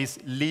are these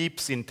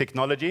leaps in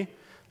technology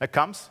that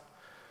comes.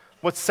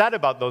 What's sad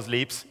about those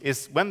leaps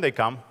is when they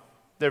come,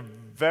 they're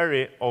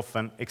very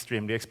often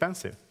extremely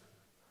expensive.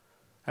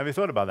 Have you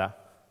thought about that?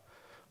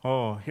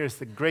 Oh, here's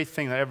the great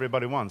thing that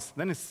everybody wants.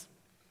 Then it's,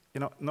 you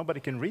know,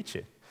 nobody can reach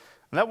it.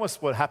 And that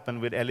was what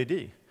happened with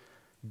LED.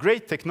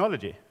 Great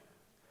technology.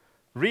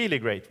 Really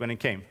great when it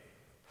came.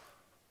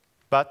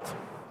 But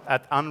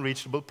at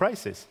unreachable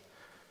prices.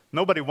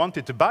 Nobody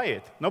wanted to buy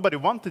it. Nobody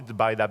wanted to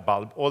buy that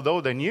bulb,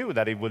 although they knew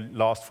that it would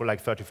last for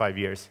like 35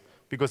 years,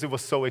 because it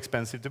was so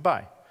expensive to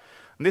buy.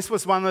 And this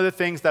was one of the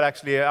things that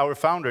actually our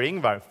founder,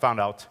 Engman, found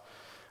out.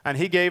 And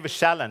he gave a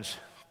challenge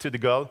to the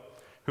girl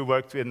who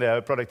worked in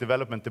the product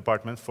development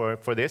department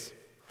for this.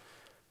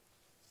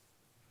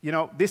 You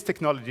know, this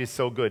technology is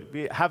so good,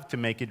 we have to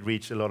make it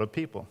reach a lot of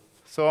people.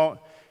 So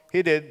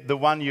he did the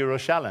 €1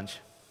 challenge.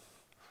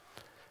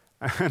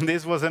 And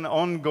this was an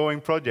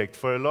ongoing project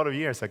for a lot of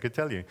years, I could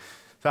tell you.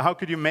 So how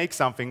could you make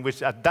something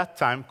which at that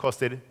time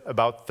costed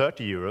about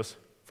 30 euros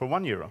for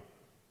 €1?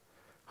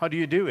 How do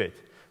you do it?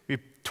 We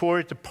tore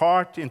it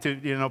apart into,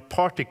 you know,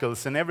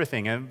 particles and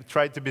everything, and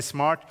tried to be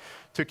smart,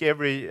 took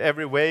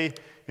every way,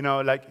 you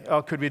know, like,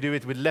 oh, could we do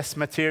it with less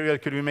material?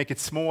 Could we make it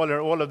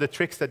smaller? All of the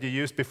tricks that you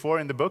used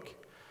before in the book.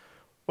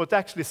 What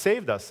actually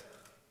saved us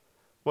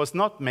was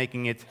not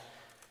making it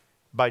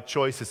by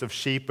choices of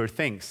cheaper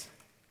things.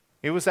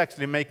 It was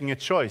actually making a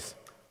choice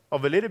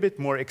of a little bit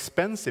more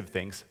expensive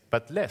things,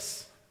 but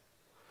less.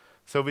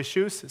 So we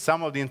choose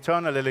some of the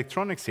internal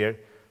electronics here,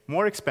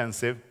 more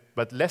expensive,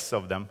 but less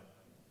of them.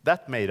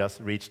 That made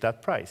us reach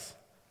that price.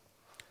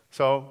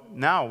 So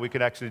now we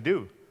could actually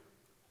do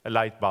a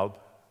light bulb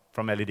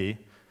from LED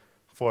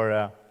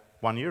for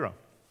 €1.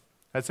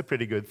 That's a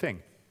pretty good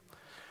thing.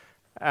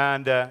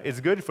 And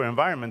it's good for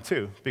environment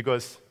too,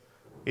 because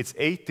it's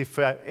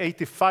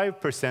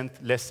 85%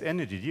 less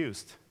energy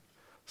used.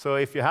 So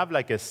if you have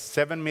like a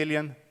 7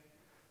 million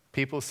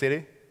people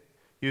city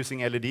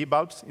using LED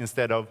bulbs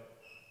instead of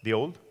the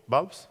old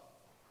bulbs,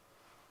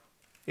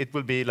 it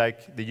will be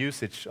like the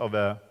usage of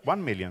a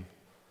 1 million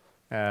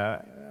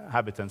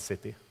habitant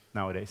city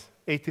nowadays.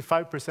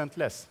 85%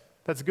 less.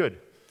 That's good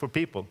for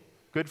people,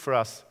 good for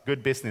us,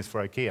 good business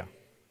for IKEA.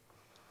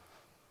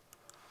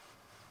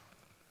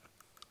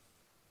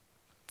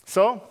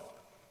 So,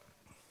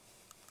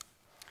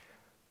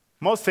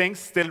 most things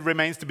still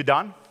remains to be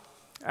done.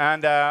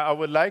 And I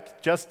would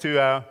like just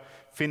to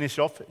finish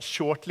off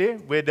shortly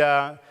with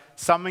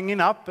summing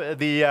up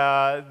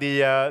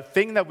the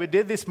thing that we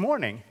did this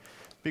morning.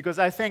 Because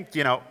I think,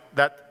 you know,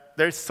 that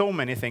there's so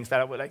many things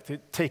that I would like to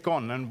take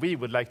on, and we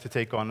would like to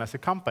take on as a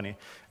company.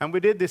 And we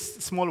did this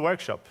small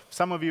workshop.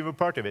 Some of you were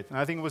part of it, and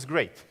I think it was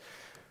great.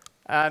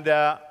 And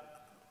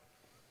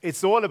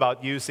it's all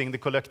about using the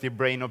collective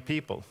brain of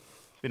people.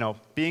 You know,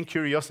 being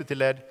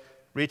curiosity-led,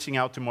 reaching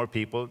out to more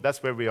people.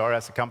 That's where we are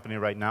as a company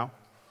right now.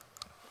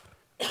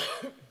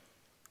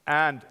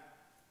 And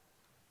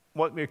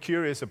what we're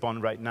curious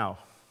upon right now,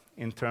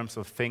 in terms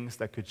of things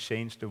that could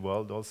change the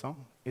world also,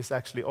 is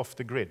actually off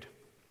the grid.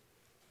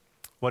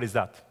 What is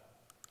that?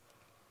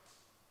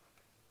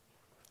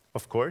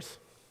 Of course,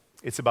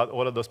 it's about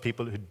all of those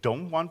people who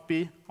don't want to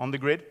be on the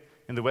grid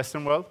in the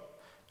Western world.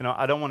 You know,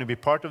 I don't want to be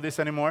part of this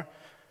anymore.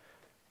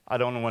 I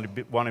don't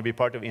want to be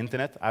part of the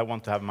internet. I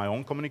want to have my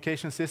own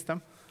communication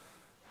system.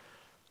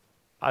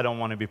 I don't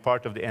want to be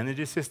part of the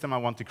energy system. I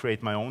want to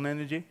create my own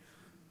energy.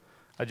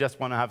 I just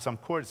want to have some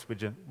cords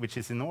which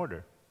is in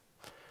order.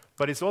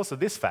 But it's also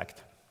this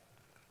fact.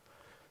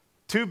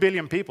 2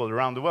 billion people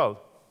around the world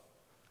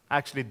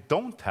actually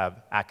don't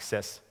have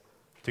access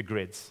to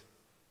grids.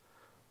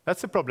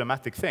 That's a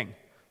problematic thing.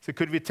 So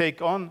could we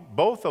take on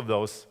both of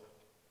those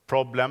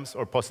problems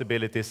or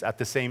possibilities at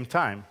the same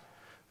time,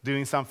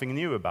 doing something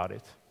new about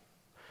it?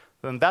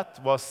 And that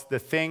was the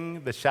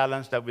thing, the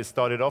challenge that we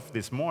started off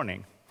this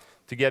morning,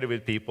 together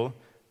with people,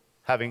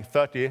 having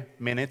 30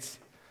 minutes,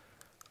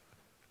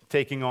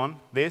 taking on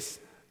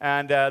this.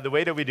 And the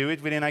way that we do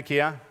it within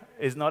IKEA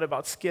is not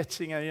about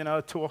sketching and, you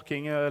know,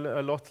 talking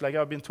a lot. Like,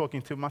 I've been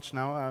talking too much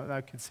now. I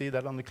can see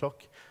that on the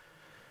clock.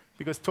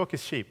 Because talk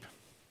is cheap.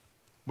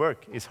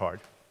 Work is hard.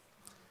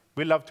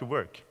 We love to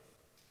work.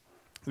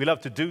 We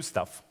love to do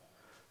stuff.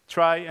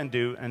 Try and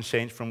do and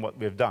change from what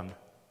we've done,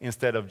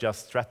 instead of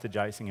just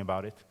strategizing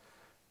about it.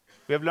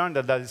 We have learned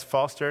that that is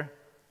faster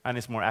and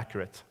it's more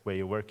accurate way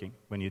of working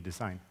when you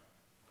design.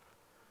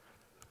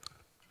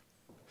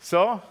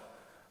 So,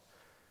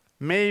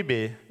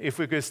 maybe if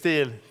we could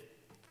steal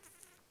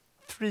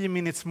 3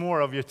 minutes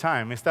more of your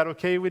time. Is that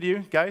okay with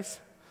you, guys?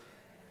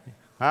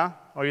 Huh?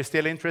 Are you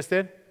still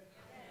interested?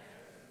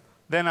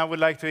 Then I would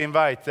like to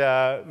invite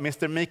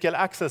Mr. Mikael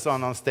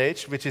Axelsson on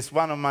stage, which is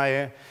one of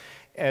my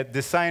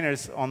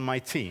designers on my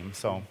team.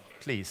 So,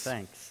 please.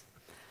 Thanks.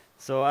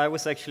 So I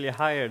was actually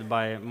hired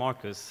by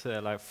Marcus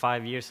like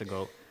 5 years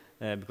ago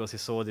because he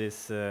saw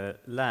these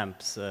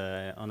lamps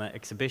on an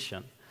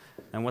exhibition.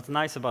 And what's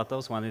nice about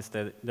those ones is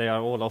that they are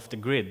all off the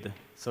grid.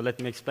 So let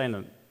me explain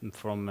them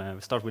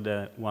start with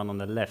the one on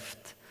the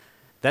left.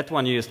 That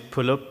one you just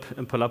pull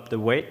up the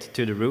weight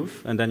to the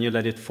roof, and then you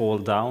let it fall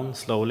down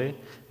slowly.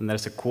 And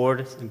there's a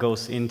cord that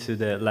goes into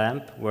the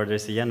lamp where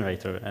there's a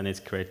generator, and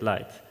it creates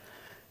light.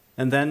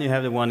 And then you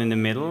have the one in the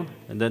middle,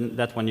 and then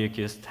that one you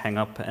just hang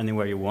up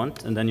anywhere you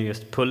want, and then you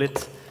just pull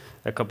it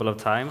a couple of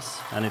times,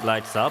 and it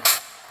lights up.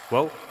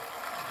 Whoa.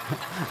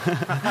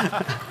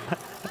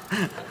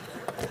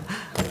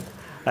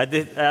 I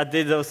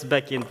did those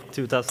back in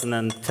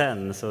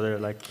 2010, so they're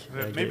like...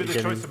 maybe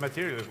the choice of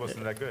material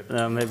wasn't that good.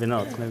 Maybe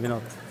not, maybe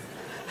not.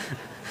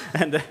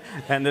 and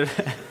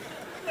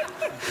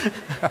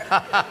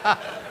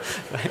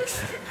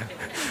Thanks.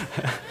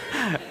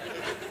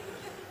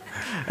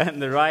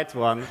 And the right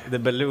one, the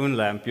balloon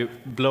lamp, you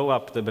blow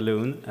up the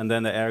balloon, and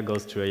then the air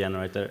goes through a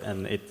generator,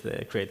 and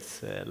it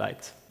creates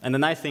light. And the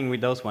nice thing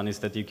with those one is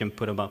that you can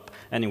put them up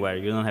anywhere.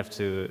 You don't have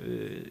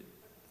to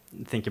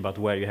think about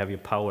where you have your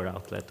power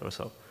outlet or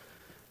so.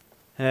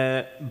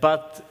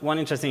 But one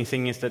interesting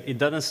thing is that it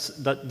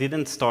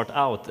didn't start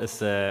out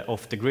as an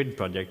off-the-grid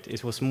project.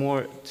 It was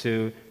more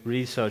to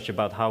research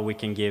about how we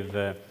can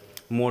give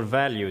more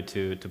value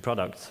to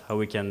products, how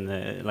we can,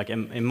 like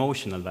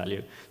emotional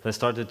value. So I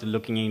started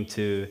looking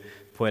into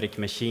poetic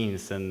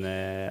machines and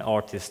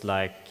artists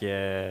like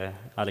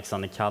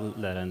Alexander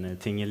Kaller and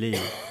Tinge Li.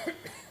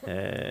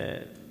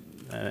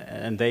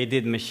 And they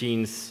did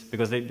machines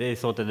because they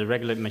thought that the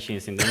regular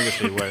machines in the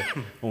industry were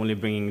only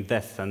bringing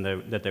death and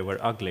that they were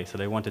ugly. So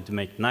they wanted to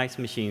make nice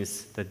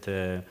machines that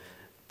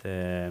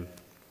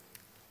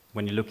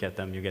when you look at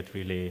them, you get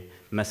really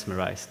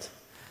mesmerized.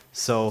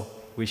 So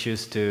we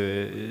choose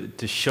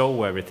to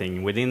show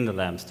everything within the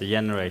lamps, the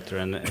generator,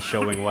 and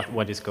showing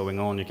what is going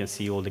on. You can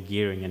see all the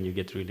gearing, and you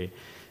get really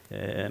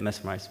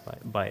mesmerized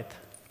by it.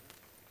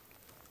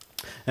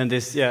 And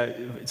this, yeah,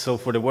 so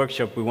for the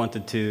workshop, we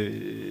wanted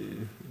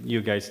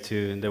you guys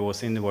that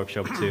was in the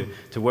workshop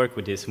to work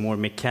with this more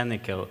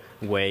mechanical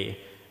way,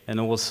 and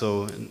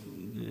also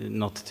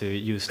not to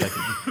use like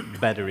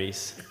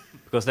batteries,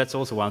 because that's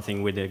also one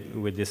thing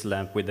with this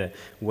lamp, with the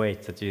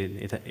weight, that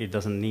it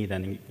doesn't need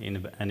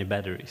any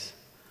batteries.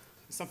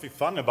 Something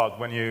fun about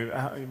when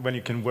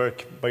you can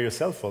work by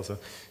yourself also,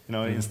 you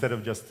know, instead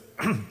of just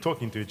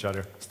talking to each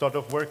other. Start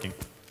off working.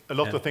 A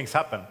lot of things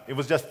happen. It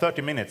was just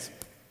 30 minutes.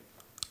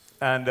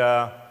 And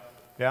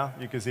yeah,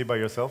 you can see by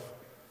yourself.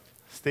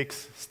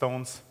 Sticks,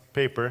 stones,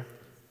 paper,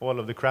 all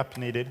of the crap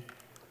needed.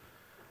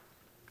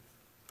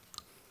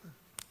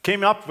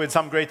 Came up with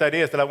some great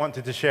ideas that I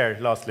wanted to share,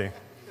 lastly.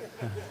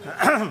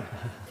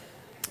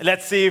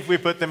 Let's see if we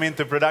put them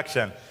into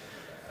production.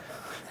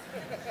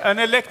 An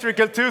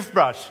electrical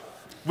toothbrush,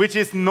 which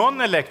is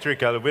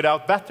non-electrical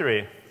without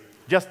battery.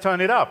 Just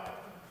turn it up.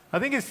 I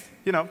think it's,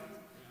 you know,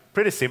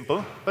 pretty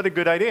simple, but a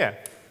good idea.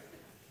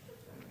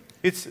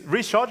 It's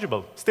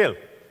rechargeable, still.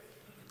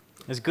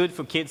 It's good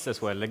for kids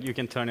as well. Like you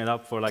can turn it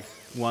up for like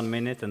 1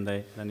 minute, and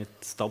then it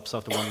stops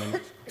after 1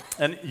 minute.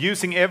 And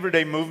using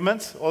everyday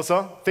movements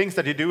also, things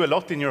that you do a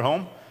lot in your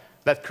home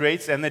that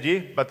creates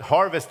energy, but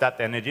harvest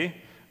that energy.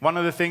 One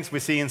of the things we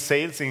see in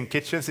sales in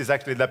kitchens is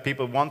actually that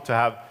people want to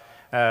have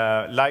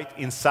light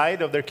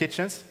inside of their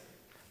kitchens.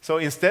 So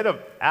instead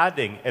of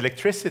adding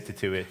electricity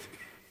to it,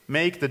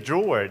 make the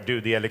drawer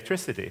do the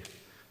electricity.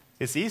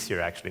 It's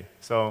easier, actually.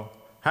 So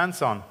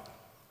hands-on.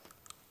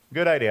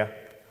 Good idea.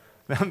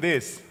 Then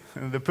this,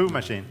 the poo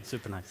machine.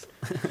 Super nice.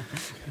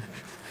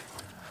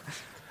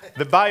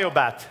 The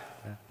biobat,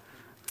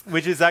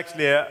 which is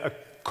actually a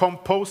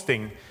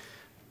composting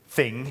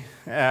thing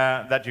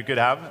that you could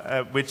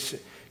have, which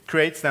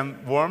creates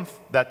then warmth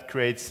that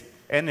creates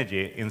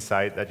energy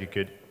inside that you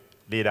could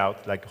lead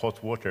out like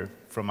hot water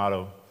from out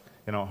of,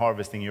 you know,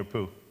 harvesting your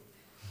poo.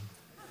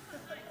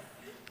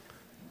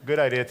 Good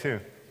idea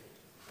too.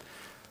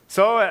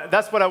 So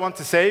that's what I want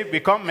to say. We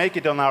can't make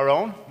it on our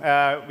own.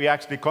 We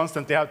actually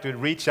constantly have to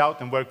reach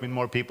out and work with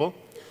more people,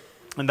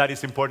 and that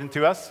is important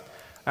to us.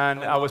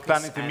 And I was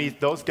planning to meet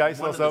those guys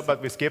also, but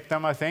we skipped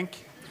them, I think,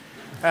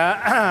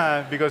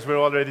 because we're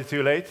already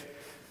too late.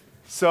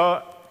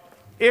 So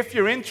if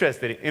you're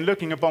interested in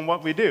looking upon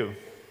what we do,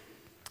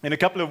 in a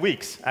couple of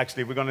weeks,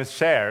 actually, we're going to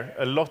share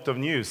a lot of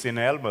news in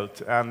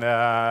Älmhult, and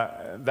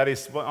that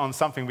is on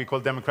something we call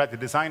Democratic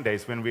Design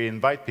Days, when we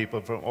invite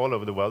people from all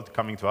over the world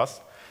coming to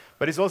us.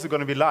 But it's also going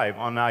to be live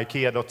on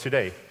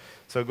IKEA.today,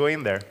 so go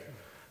in there.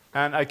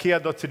 And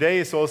IKEA.today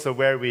is also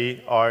where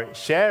we are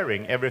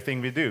sharing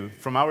everything we do,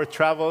 from our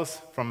travels,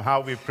 from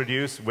how we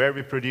produce, where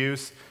we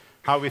produce,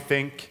 how we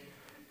think,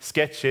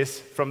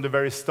 sketches from the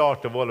very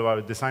start of all of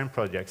our design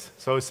projects.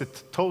 So it's a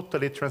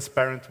totally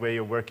transparent way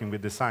of working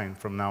with design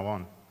from now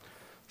on.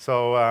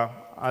 So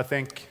I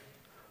think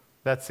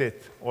that's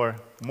it, or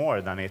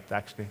more than it,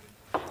 actually.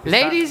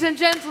 Ladies and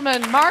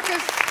gentlemen,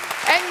 Marcus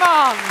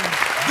Engman.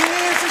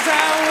 This is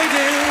how we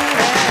do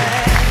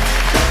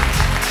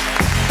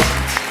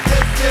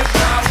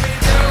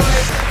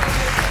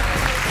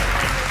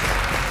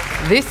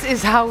it. This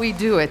is how we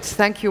do it.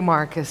 Thank you,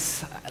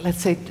 Marcus.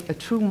 Let's say a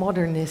true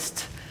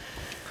modernist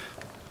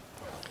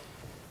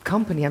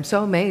company. I'm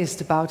so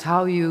amazed about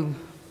how you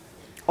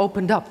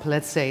opened up,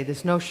 let's say,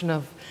 this notion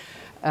of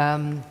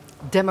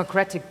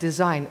democratic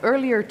design.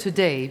 Earlier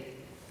today,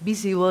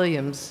 B.C.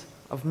 Williams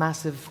of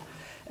Massive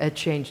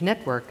Change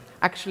Network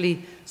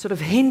actually sort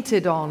of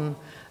hinted on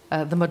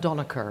the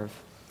Madonna curve.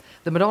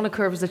 The Madonna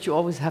curve is that you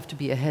always have to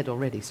be ahead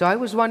already. So I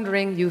was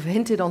wondering, you've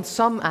hinted on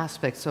some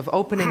aspects of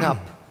opening up,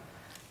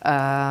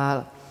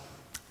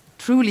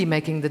 truly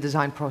making the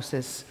design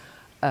process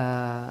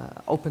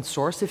open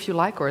source, if you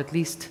like, or at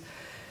least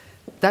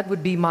that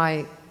would be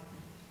my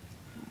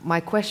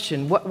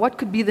question. What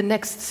could be the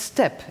next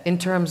step in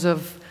terms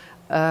of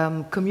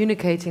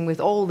communicating with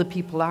all the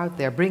people out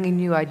there, bringing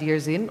new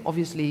ideas in?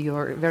 Obviously,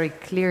 you're very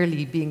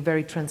clearly being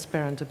very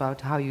transparent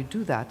about how you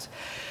do that.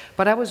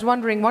 But I was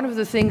wondering, one of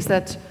the things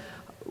that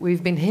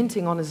we've been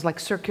hinting on is like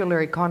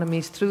circular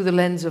economies through the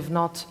lens of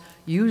not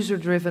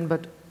user-driven,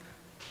 but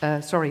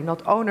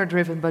not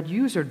owner-driven, but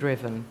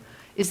user-driven.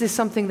 Is this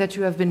something that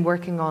you have been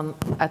working on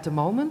at the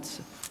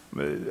moment?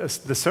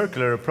 The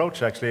circular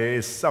approach actually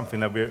is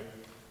something that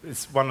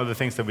it's one of the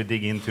things that we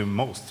dig into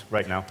most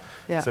right now.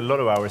 Yeah. It's a lot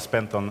of hours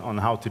spent on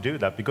how to do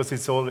that, because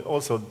it's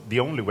also the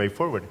only way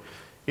forward.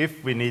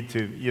 If we need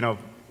to,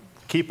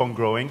 keep on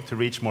growing to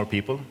reach more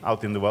people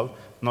out in the world,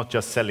 not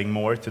just selling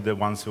more to the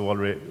ones who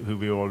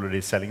we're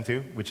already selling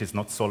to, which is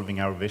not solving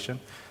our vision,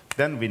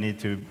 then we need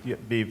to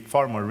be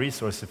far more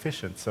resource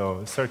efficient.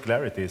 So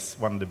circularity is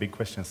one of the big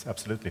questions,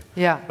 absolutely.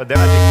 Yeah. But then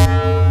I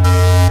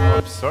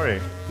think,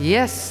 sorry.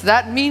 Yes,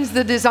 that means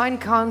the Design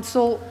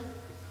Council.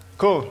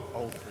 Cool.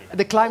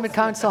 The Climate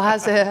Council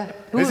has a...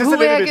 Who This is a may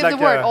little I bit give like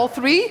the word? All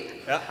three?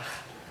 Yeah.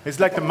 It's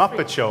like the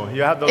Muppet Show.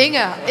 You have those...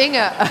 Inge.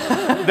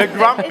 The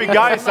grumpy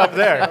guys up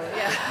there.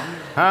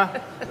 Huh?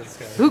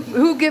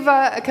 Who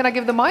can I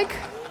give the mic?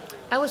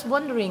 I was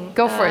wondering...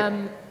 Go for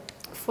it.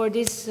 For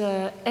this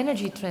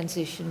energy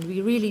transition,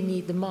 we really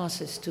need the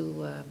masses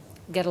to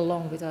get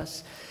along with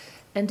us.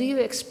 And do you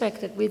expect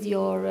that with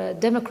your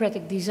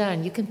democratic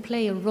design, you can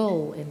play a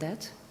role in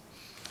that?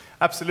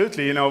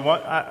 Absolutely.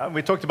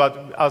 We talked about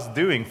us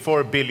doing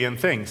 4 billion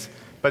things,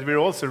 but we're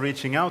also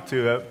reaching out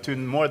to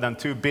more than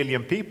 2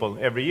 billion people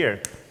every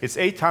year. It's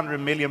 800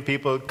 million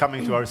people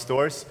coming to our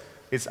stores.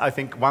 It's, I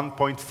think,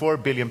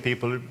 1.4 billion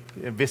people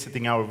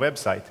visiting our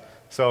website.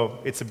 So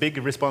it's a big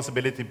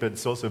responsibility, but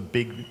it's also a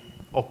big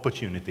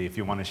opportunity if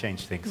you want to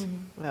change things.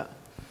 Mm-hmm. Yeah.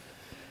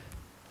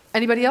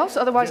 Anybody else?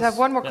 Otherwise, yes. I have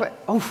one more question.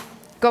 Oh,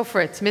 go for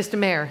it, Mr.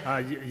 Mayor.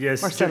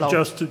 Yes,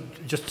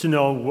 just to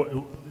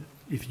know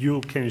if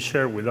you can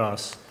share with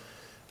us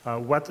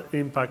what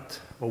impact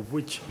or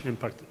which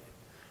impact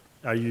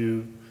are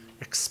you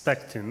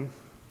expecting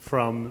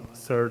from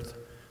third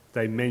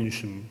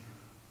dimension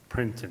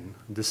printing,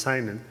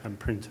 design and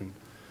printing,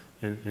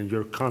 and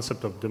your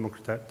concept of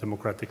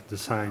democratic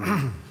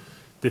design.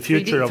 The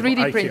future of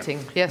 3D printing,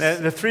 yes.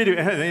 The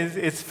 3D,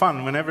 it's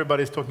fun. When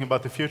everybody's talking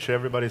about the future,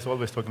 everybody's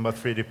always talking about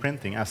 3D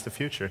printing as the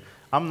future.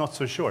 I'm not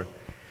so sure.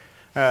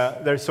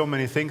 There's so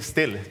many things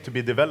still to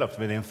be developed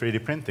within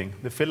 3D printing.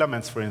 The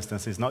filaments, for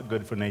instance, is not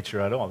good for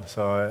nature at all.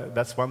 So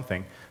that's one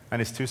thing.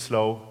 And it's too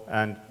slow,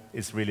 and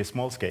it's really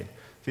small scale.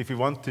 So if you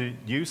want to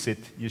use it,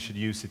 you should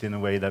use it in a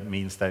way that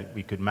means that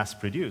we could mass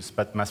produce,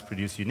 but mass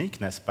produce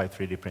uniqueness by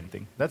 3D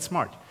printing. That's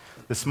smart.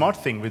 The smart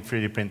thing with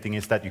 3D printing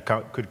is that you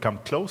could come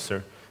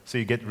closer, so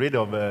you get rid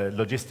of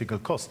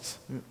logistical costs.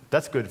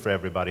 That's good for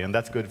everybody, and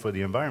that's good for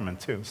the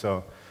environment too.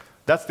 So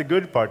that's the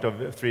good part of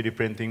 3D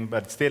printing,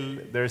 but still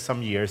there are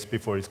some years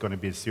before it's going to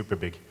be super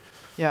big.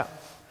 Yeah.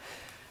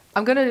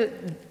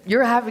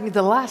 You're having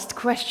the last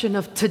question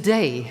of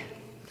today.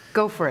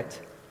 Go for it.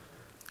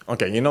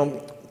 Okay,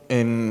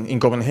 in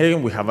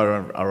Copenhagen we have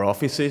our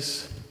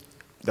offices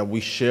that we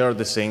share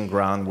the same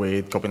ground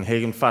with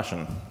Copenhagen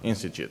Fashion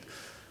Institute.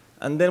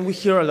 And then we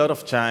hear a lot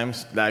of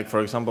times, like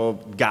for example,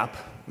 Gap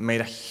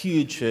made a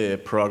huge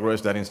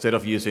progress that instead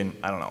of using,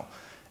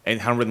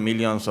 800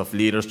 millions of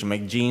liters to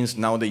make jeans,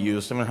 now they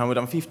use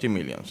 750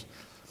 millions.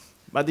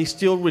 But they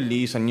still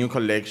release a new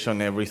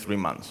collection every 3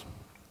 months.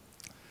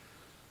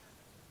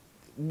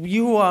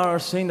 You are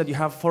saying that you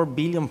have 4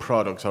 billion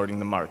products out in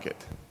the market.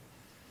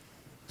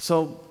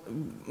 So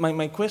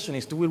my question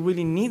is, do we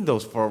really need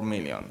those 4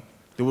 million?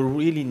 Do we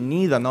really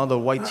need another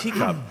white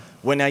teacup?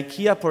 When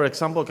IKEA, for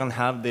example, can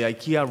have the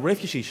IKEA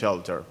refugee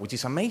shelter, which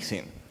is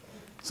amazing.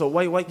 So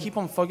why keep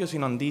on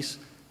focusing on these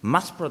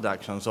mass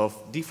productions of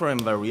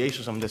different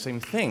variations of the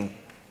same thing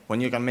when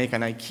you can make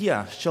an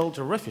IKEA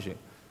shelter refugee?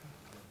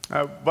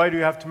 Why do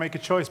you have to make a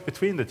choice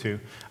between the two?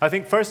 I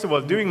think, first of all,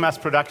 doing mass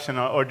production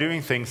or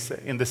doing things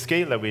in the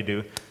scale that we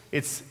do,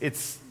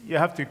 you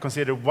have to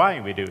consider why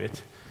we do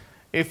it.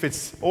 If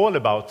it's all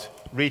about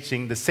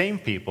reaching the same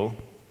people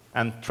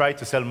and try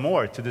to sell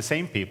more to the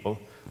same people,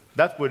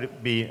 that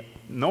would be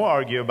no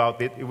argue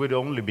about it. It would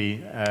only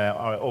be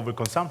our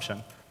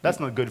overconsumption. That's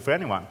not good for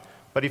anyone.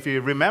 But if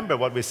you remember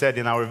what we said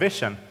in our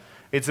vision,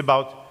 it's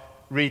about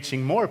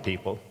reaching more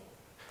people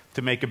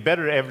to make a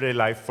better everyday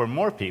life for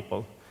more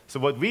people. So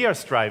what we are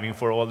striving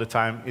for all the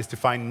time is to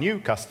find new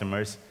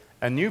customers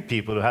and new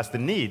people who has the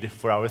need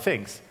for our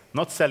things,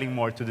 not selling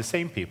more to the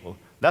same people.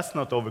 That's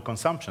not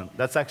overconsumption.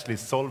 That's actually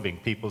solving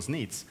people's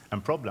needs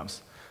and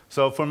problems.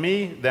 So for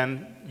me,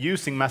 then,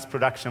 using mass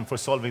production for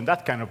solving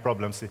that kind of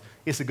problems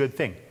is a good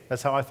thing.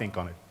 That's how I think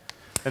on it.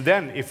 And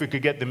then, if we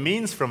could get the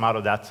means from out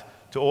of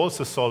that to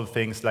also solve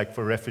things like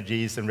for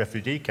refugees and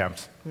refugee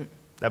camps,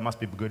 that must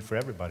be good for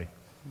everybody.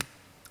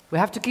 We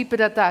have to keep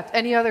it at that.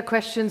 Any other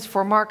questions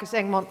for Marcus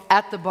Engman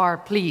at the bar,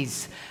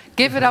 please?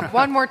 Give it up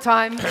one more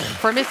time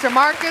for Mr.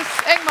 Marcus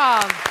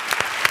Engman.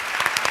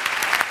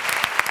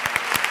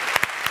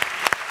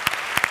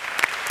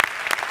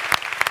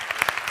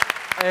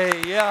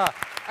 Hey, yeah.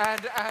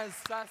 And as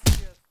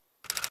Saskia